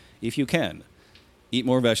can, eat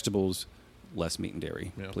more vegetables, less meat and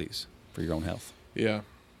dairy, please, for your own health. Yeah.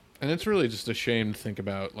 And it's really just a shame to think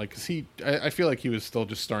about, like, because I feel like he was still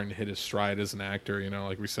just starting to hit his stride as an actor.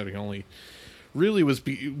 Like we said, he only really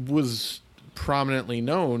was prominently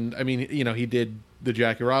known. I mean, he did the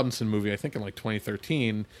Jackie Robinson movie, I think, in like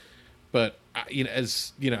 2013. But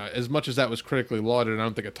as much as that was critically lauded, I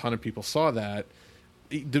don't think a ton of people saw that.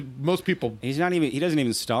 Most people, he doesn't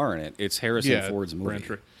even star in it. It's Harrison Ford's movie.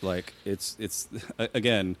 Brentry. Like it's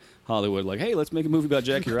again Hollywood. Like, hey, let's make a movie about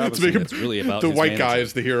Jackie Robinson. It's really about the his white manager. guy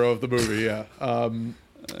is the hero of the movie. Yeah.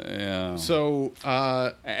 Yeah. So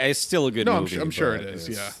it's still a good movie. I'm sure it is.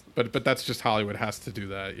 Yeah. But that's just Hollywood has to do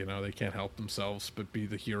that. They can't help themselves but be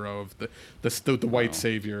the hero of the white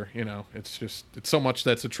savior. It's so much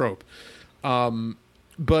that's a trope.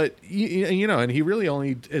 But and he really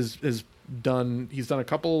only he's done a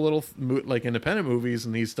couple of little like independent movies,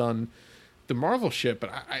 and he's done the Marvel shit. But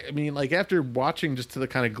I mean, like, after watching just the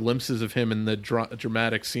kind of glimpses of him in the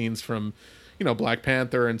dramatic scenes from Black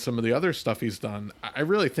Panther and some of the other stuff he's done, I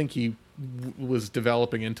really think he was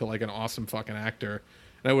developing into like an awesome fucking actor,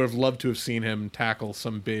 and I would have loved to have seen him tackle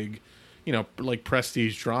some big like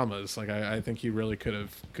prestige dramas. Like I think he really could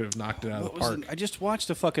have knocked it out of the park. I just watched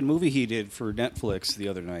a fucking movie he did for Netflix the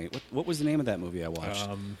other night. What was the name of that movie I watched?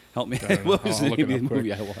 Help me. What was the name of the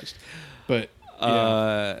movie I watched? But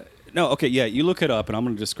no, okay, yeah, you look it up, and I'm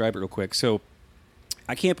going to describe it real quick. So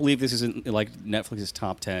I can't believe this isn't like Netflix's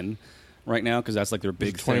top 10 right now, because that's like their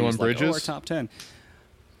big 21 thing. Bridges? Like, our top 10.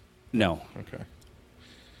 No. Okay.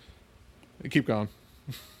 Keep going.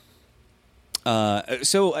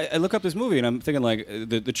 So I look up this movie, and I'm thinking, like,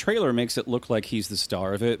 the trailer makes it look like he's the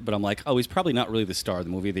star of it, but I'm like, oh, he's probably not really the star of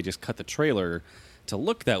the movie. They just cut the trailer to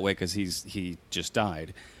look that way because he just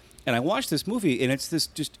died. And I watched this movie, and it's this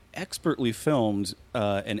just expertly filmed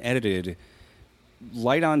and edited,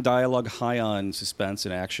 light on dialogue, high on suspense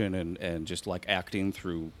and action, and just like acting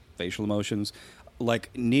through facial emotions,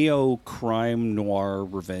 like neo crime noir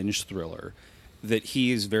revenge thriller that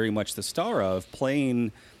he is very much the star of,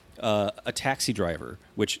 playing a taxi driver,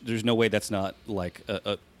 which there's no way that's not like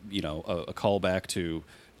a callback to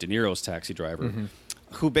De Niro's Taxi Driver,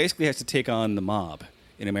 who basically has to take on the mob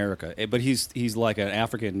in America. But he's like an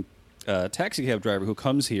African taxi cab driver who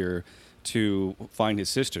comes here to find his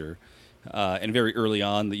sister. And very early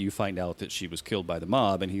on, that you find out that she was killed by the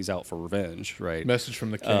mob, and he's out for revenge. Right? Message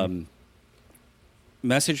from the King.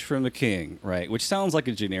 Message from the King. Right? Which sounds like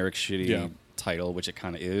a generic, shitty title, which it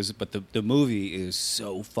kind of is. But the movie is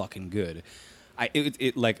so fucking good. I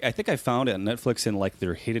think I found it on Netflix in like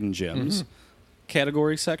their hidden gems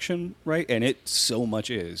category section, right? And it so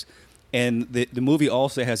much is. And the movie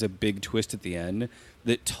also has a big twist at the end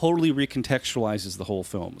that totally recontextualizes the whole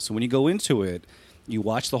film. So when you go into it, you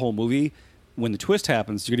watch the whole movie, when the twist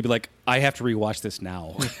happens, you're gonna be like, I have to rewatch this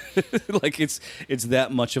now. Like it's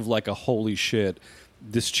that much of like a holy shit,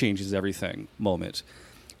 this changes everything moment.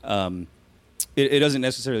 It doesn't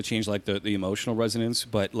necessarily change like the emotional resonance,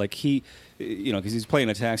 but like he, because he's playing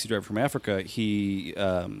a taxi driver from Africa, he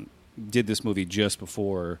did this movie just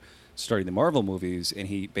before starting the Marvel movies, and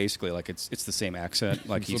he basically, like, it's the same accent.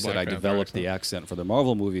 Like he said, I developed the accent for the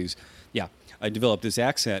Marvel movies. Yeah, I developed this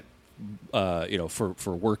accent, for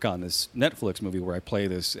work on this Netflix movie where I play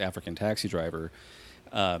this African taxi driver.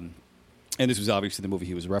 And this was obviously the movie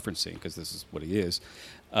he was referencing, because this is what he is.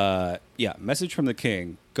 Message from the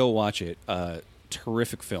King. Go watch it.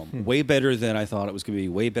 Terrific film. Way better than I thought it was going to be.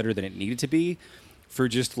 Way better than it needed to be for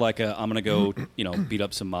just like a I'm going to go, beat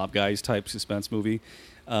up some mob guys type suspense movie.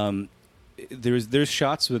 There's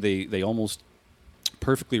shots where they almost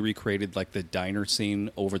perfectly recreated like the diner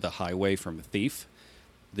scene over the highway from Thief,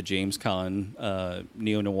 the James Caan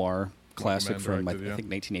neo-noir classic from I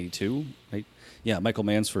think 1982. Right? Yeah, Michael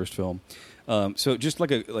Mann's first film. So just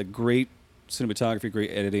like great cinematography,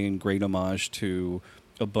 great editing, great homage to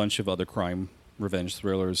a bunch of other crime revenge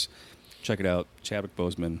thrillers. Check it out. Chadwick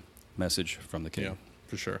Boseman, Message from the King. Yeah,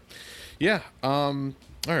 for sure. Yeah. All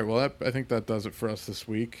right. Well, I think that does it for us this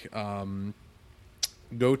week.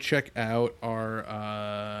 Go check out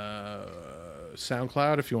our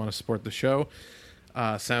SoundCloud if you want to support the show.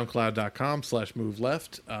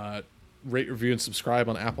 SoundCloud.com/MoveLeft. Rate, review, and subscribe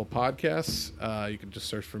on Apple Podcasts. You can just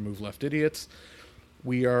search for Move Left Idiots.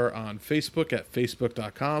 We are on Facebook at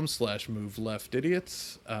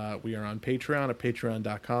Facebook.com/MoveLeftIdiots. We are on Patreon at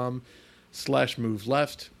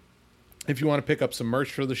Patreon.com/MoveLeft. If you want to pick up some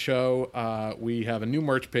merch for the show, we have a new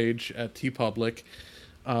merch page at TeePublic,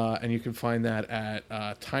 and you can find that at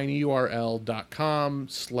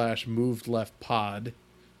tinyurl.com/MovedLeftPod.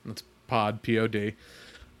 That's pod, P-O-D.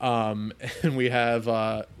 And we have...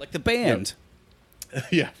 like the band.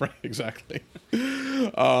 Yeah, right, exactly.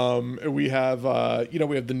 We have, we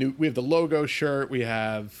have the logo shirt. We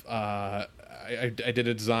have... I did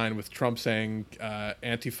a design with Trump saying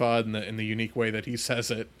Antifa in the unique way that he says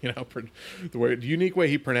it, the unique way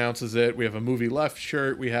he pronounces it. We have a Movie Left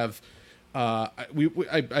shirt. We have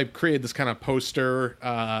I created this kind of poster.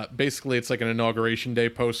 Basically, it's like an Inauguration Day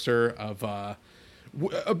poster of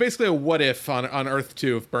basically a what if on Earth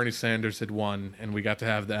 2 if Bernie Sanders had won, and we got to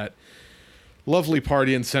have that lovely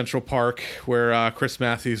party in Central Park where Chris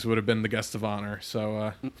Matthews would have been the guest of honor.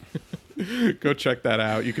 So go check that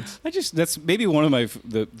out. You could. That's maybe one of my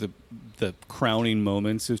the crowning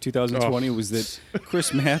moments of 2020 was that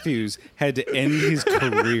Chris Matthews had to end his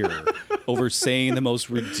career over saying the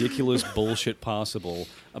most ridiculous bullshit possible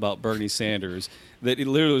about Bernie Sanders. That it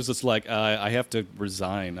literally was just like, I have to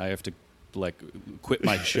resign. I have to quit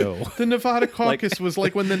my show. The Nevada caucus was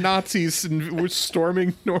like when the Nazis were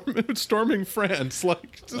storming France.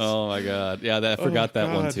 Oh my god! Yeah, I forgot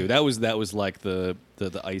that one too. That was like the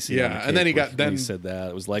icing. Yeah, on the cake and then he said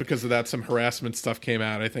that. It was like because of that, some harassment stuff came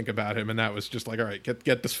out, I think, about him, and that was just like, all right,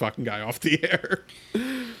 get this fucking guy off the air.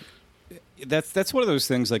 That's one of those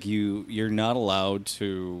things like you're not allowed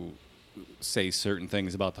to say certain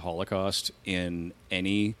things about the Holocaust in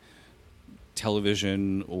any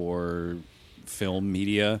television or film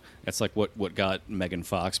media. That's like what got Megan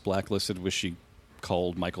Fox blacklisted was she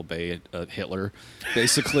called Michael Bay a Hitler,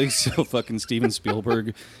 basically. So fucking Steven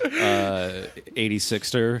Spielberg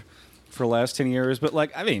 86'd her for the last 10 years. But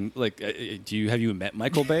have you met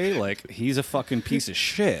Michael Bay? He's a fucking piece of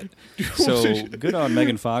shit. So good on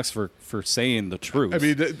Megan Fox for saying the truth. I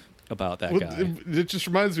mean, about that guy. It just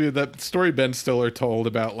reminds me of that story Ben Stiller told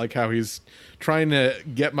about how he's trying to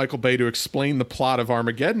get Michael Bay to explain the plot of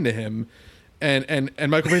Armageddon to him, and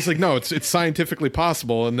Michael Bay's like, no, it's scientifically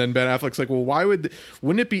possible. And then Ben Affleck's like, well,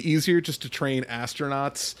 wouldn't it be easier just to train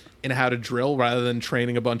astronauts in how to drill rather than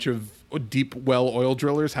training a bunch of deep well oil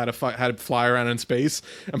drillers how to fly around in space?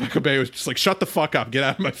 And Michael Bay was just like, shut the fuck up, get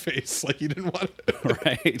out of my face. He didn't want it.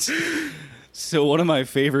 Right. So one of my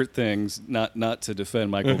favorite things, not to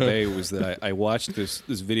defend Michael Bay, was that I watched this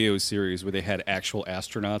video series where they had actual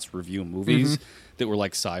astronauts review movies that were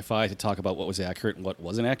like sci-fi to talk about what was accurate and what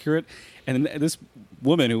wasn't accurate. And this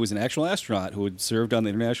woman who was an actual astronaut who had served on the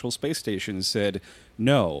International Space Station said,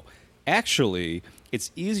 no, actually,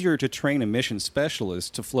 it's easier to train a mission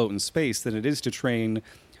specialist to float in space than it is to train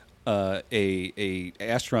a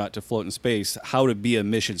astronaut to float in space how to be a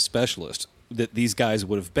mission specialist that these guys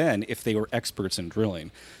would have been if they were experts in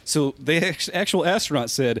drilling. So the actual astronaut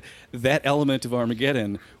said that element of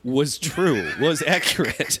Armageddon was true, was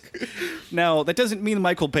accurate. Now, that doesn't mean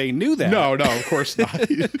Michael Bay knew that. No, of course not.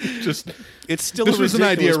 It's still this a was an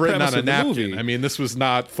idea written on a napkin. Movie. I mean, this was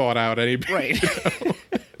not thought out any right.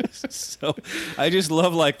 So I just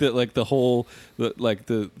love the whole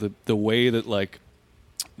the way that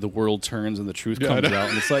the world turns and the truth comes out,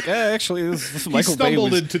 and it's like, actually, this Michael Bay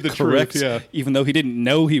was into the correct, truth, even though he didn't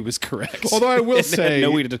know he was correct. Although I will say,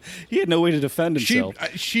 he had no way to defend himself.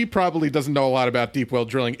 She probably doesn't know a lot about deep well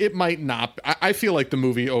drilling. It might not. I feel like the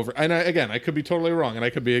movie I could be totally wrong, and I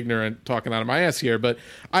could be ignorant talking out of my ass here, but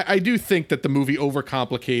I do think that the movie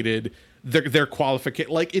overcomplicated their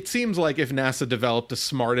qualification. It seems like if NASA developed a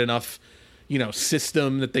smart enough,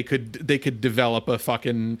 system that they could develop a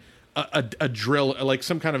fucking a drill,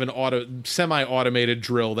 some kind of an semi-automated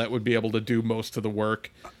drill that would be able to do most of the work.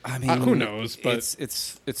 I mean, who knows? But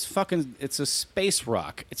it's a space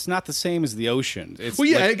rock. It's not the same as the ocean.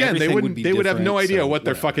 Again, they would have no idea what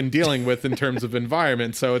they're fucking dealing with in terms of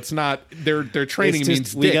environment. So it's not their training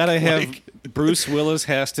means we gotta have Bruce Willis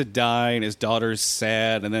has to die, and his daughter's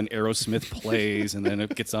sad, and then Aerosmith plays, and then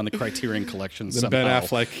it gets on the Criterion Collection Then somehow. Ben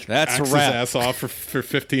Affleck That's acts a wrap. his ass off for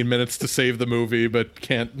 15 minutes to save the movie, but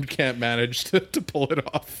can't manage to pull it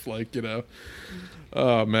off. Like, you know,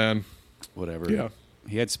 oh man, Whatever. Yeah.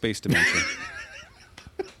 He had space dementia.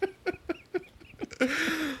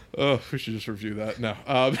 oh, we should just review that. No,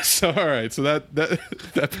 so all right, so that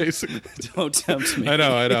basically. Don't tempt me. I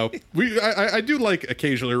know. I do like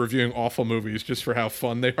occasionally reviewing awful movies just for how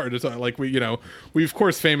fun they are to talk. Like we of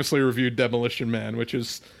course famously reviewed Demolition Man, which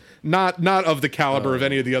is not of the caliber of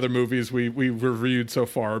any of the other movies we've reviewed so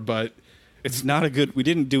far, but It's not a good. We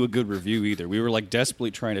didn't do a good review either. We were like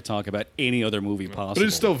desperately trying to talk about any other movie possible. but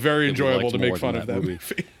it's still very that we enjoyable liked to make more fun than of that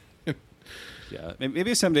movie. Yeah,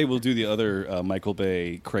 maybe someday we'll do the other Michael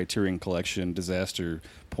Bay Criterion Collection disaster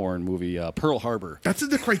porn movie, Pearl Harbor. That's in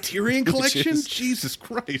the Criterion Collection? is- Jesus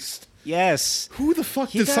Christ. Yes, Who the fuck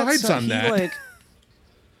He got decides some- on he, that? like,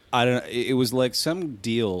 I don't know. It was like some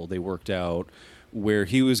deal they worked out where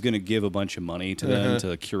he was going to give a bunch of money to them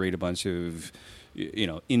to curate a bunch of,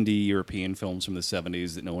 indie European films from the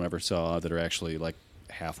 70s that no one ever saw that are actually like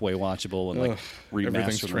halfway watchable and like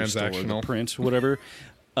everything's remastered or restored, transactional. the print, whatever.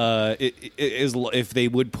 It is if they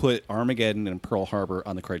would put Armageddon and Pearl Harbor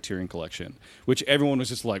on the Criterion Collection, which everyone was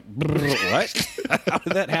just like, what? How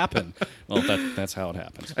did that happen? Well, that's how it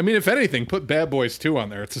happens. I mean, if anything, put Bad Boys 2 on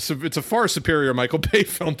there. It's a far superior Michael Bay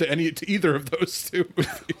film to either of those two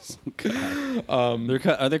movies.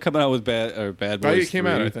 Are they coming out with Bad Boys? Right, it came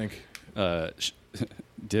out, 3? I think.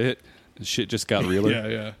 Did it? Shit just got realer.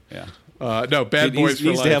 Yeah. No, Bad It Boys for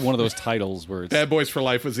needs Life. to have one of those titles where it's Bad Boys for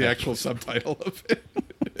Life was the actual subtitle of it.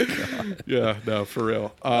 Yeah, no, for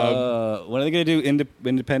real. when are they going to do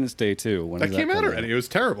Independence Day 2? When That does came out come already. It was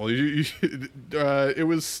terrible. It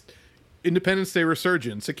was Independence Day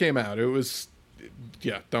Resurgence. It came out. It was,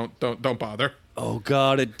 yeah. Don't bother. Oh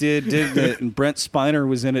God, it did, didn't it? And Brent Spiner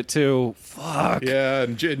was in it too. Fuck. Yeah,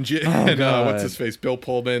 and God. what's his face? Bill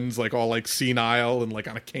Pullman's like all like senile and like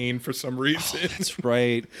on a cane for some reason. That's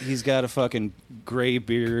right. He's got a fucking gray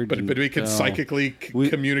beard. but we can psychically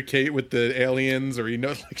communicate with the aliens, or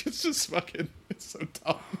like it's just fucking. It's so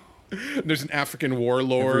dumb. And there's an African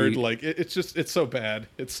warlord. It's so bad.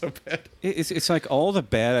 It's so bad. It's like all the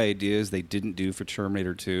bad ideas they didn't do for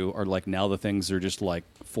Terminator 2 are like now the things are just like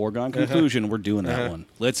foregone conclusion. We're doing that one.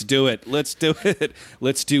 Let's do it. Let's do it.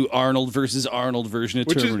 Let's do Arnold versus Arnold version of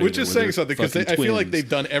Terminator. Which is where saying they're something, because fucking I feel like twins. they've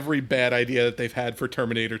done every bad idea that they've had for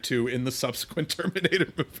Terminator 2 in the subsequent Terminator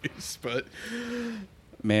movies. But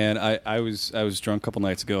Man, I was drunk a couple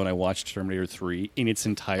nights ago and I watched Terminator 3 in its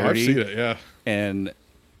entirety. I've seen it, yeah. And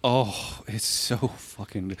it's so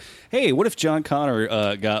fucking. Hey, what if John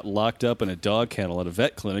Connor got locked up in a dog kennel at a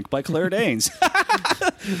vet clinic by Claire Danes?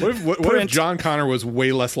 What if John Connor was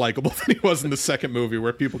way less likable than he was in the second movie,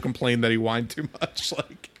 where people complained that he whined too much?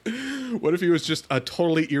 Like, what if he was just a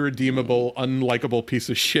totally irredeemable, unlikable piece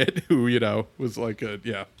of shit who, was like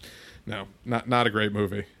not a great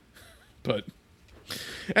movie. But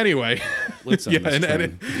anyway, Let's in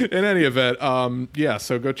any event,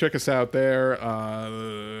 so go check us out there.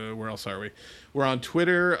 Where else are we? We're on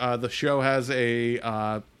Twitter. The show has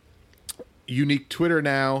a unique Twitter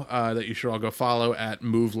now that you should all go follow at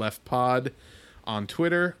Move Left Pod on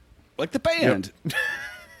Twitter. Like the band. Yep.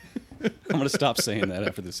 I'm going to stop saying that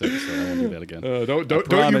after this episode. I won't do that again.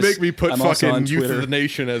 Don't you make me put I'm also fucking on Youth Twitter. of the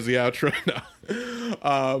Nation as the outro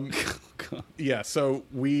now. Yeah, so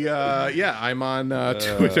I'm on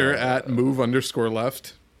Twitter at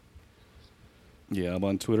Move_Left. Yeah, I'm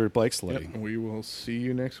on Twitter at Bike Sledding. We will see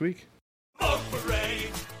you next week. Boat parade,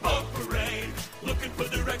 looking for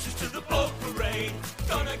directions to the boat parade.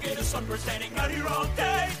 Gonna get a sunburst standing out here all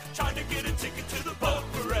day, trying to get a ticket to the boat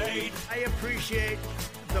parade. I appreciate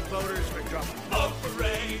the boaters for trouble. Boat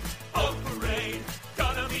parade,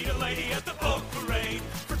 gonna meet a lady at the boat parade.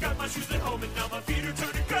 Forgot my shoes at home and now my feet are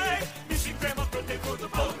turning gray. Missing grandma's birthday for the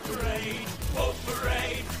boat parade. Boat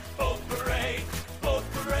parade, boat parade, boat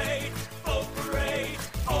parade, boat parade,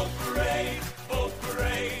 boat parade, boat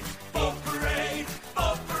parade, boat parade,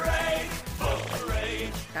 boat parade, boat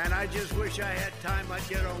parade. And I just wish I had time. I'd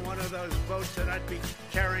get on one of those boats and I'd be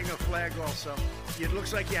carrying a flag also. It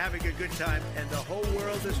looks like you're having a good time and the whole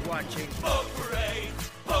world is watching. Boat parade,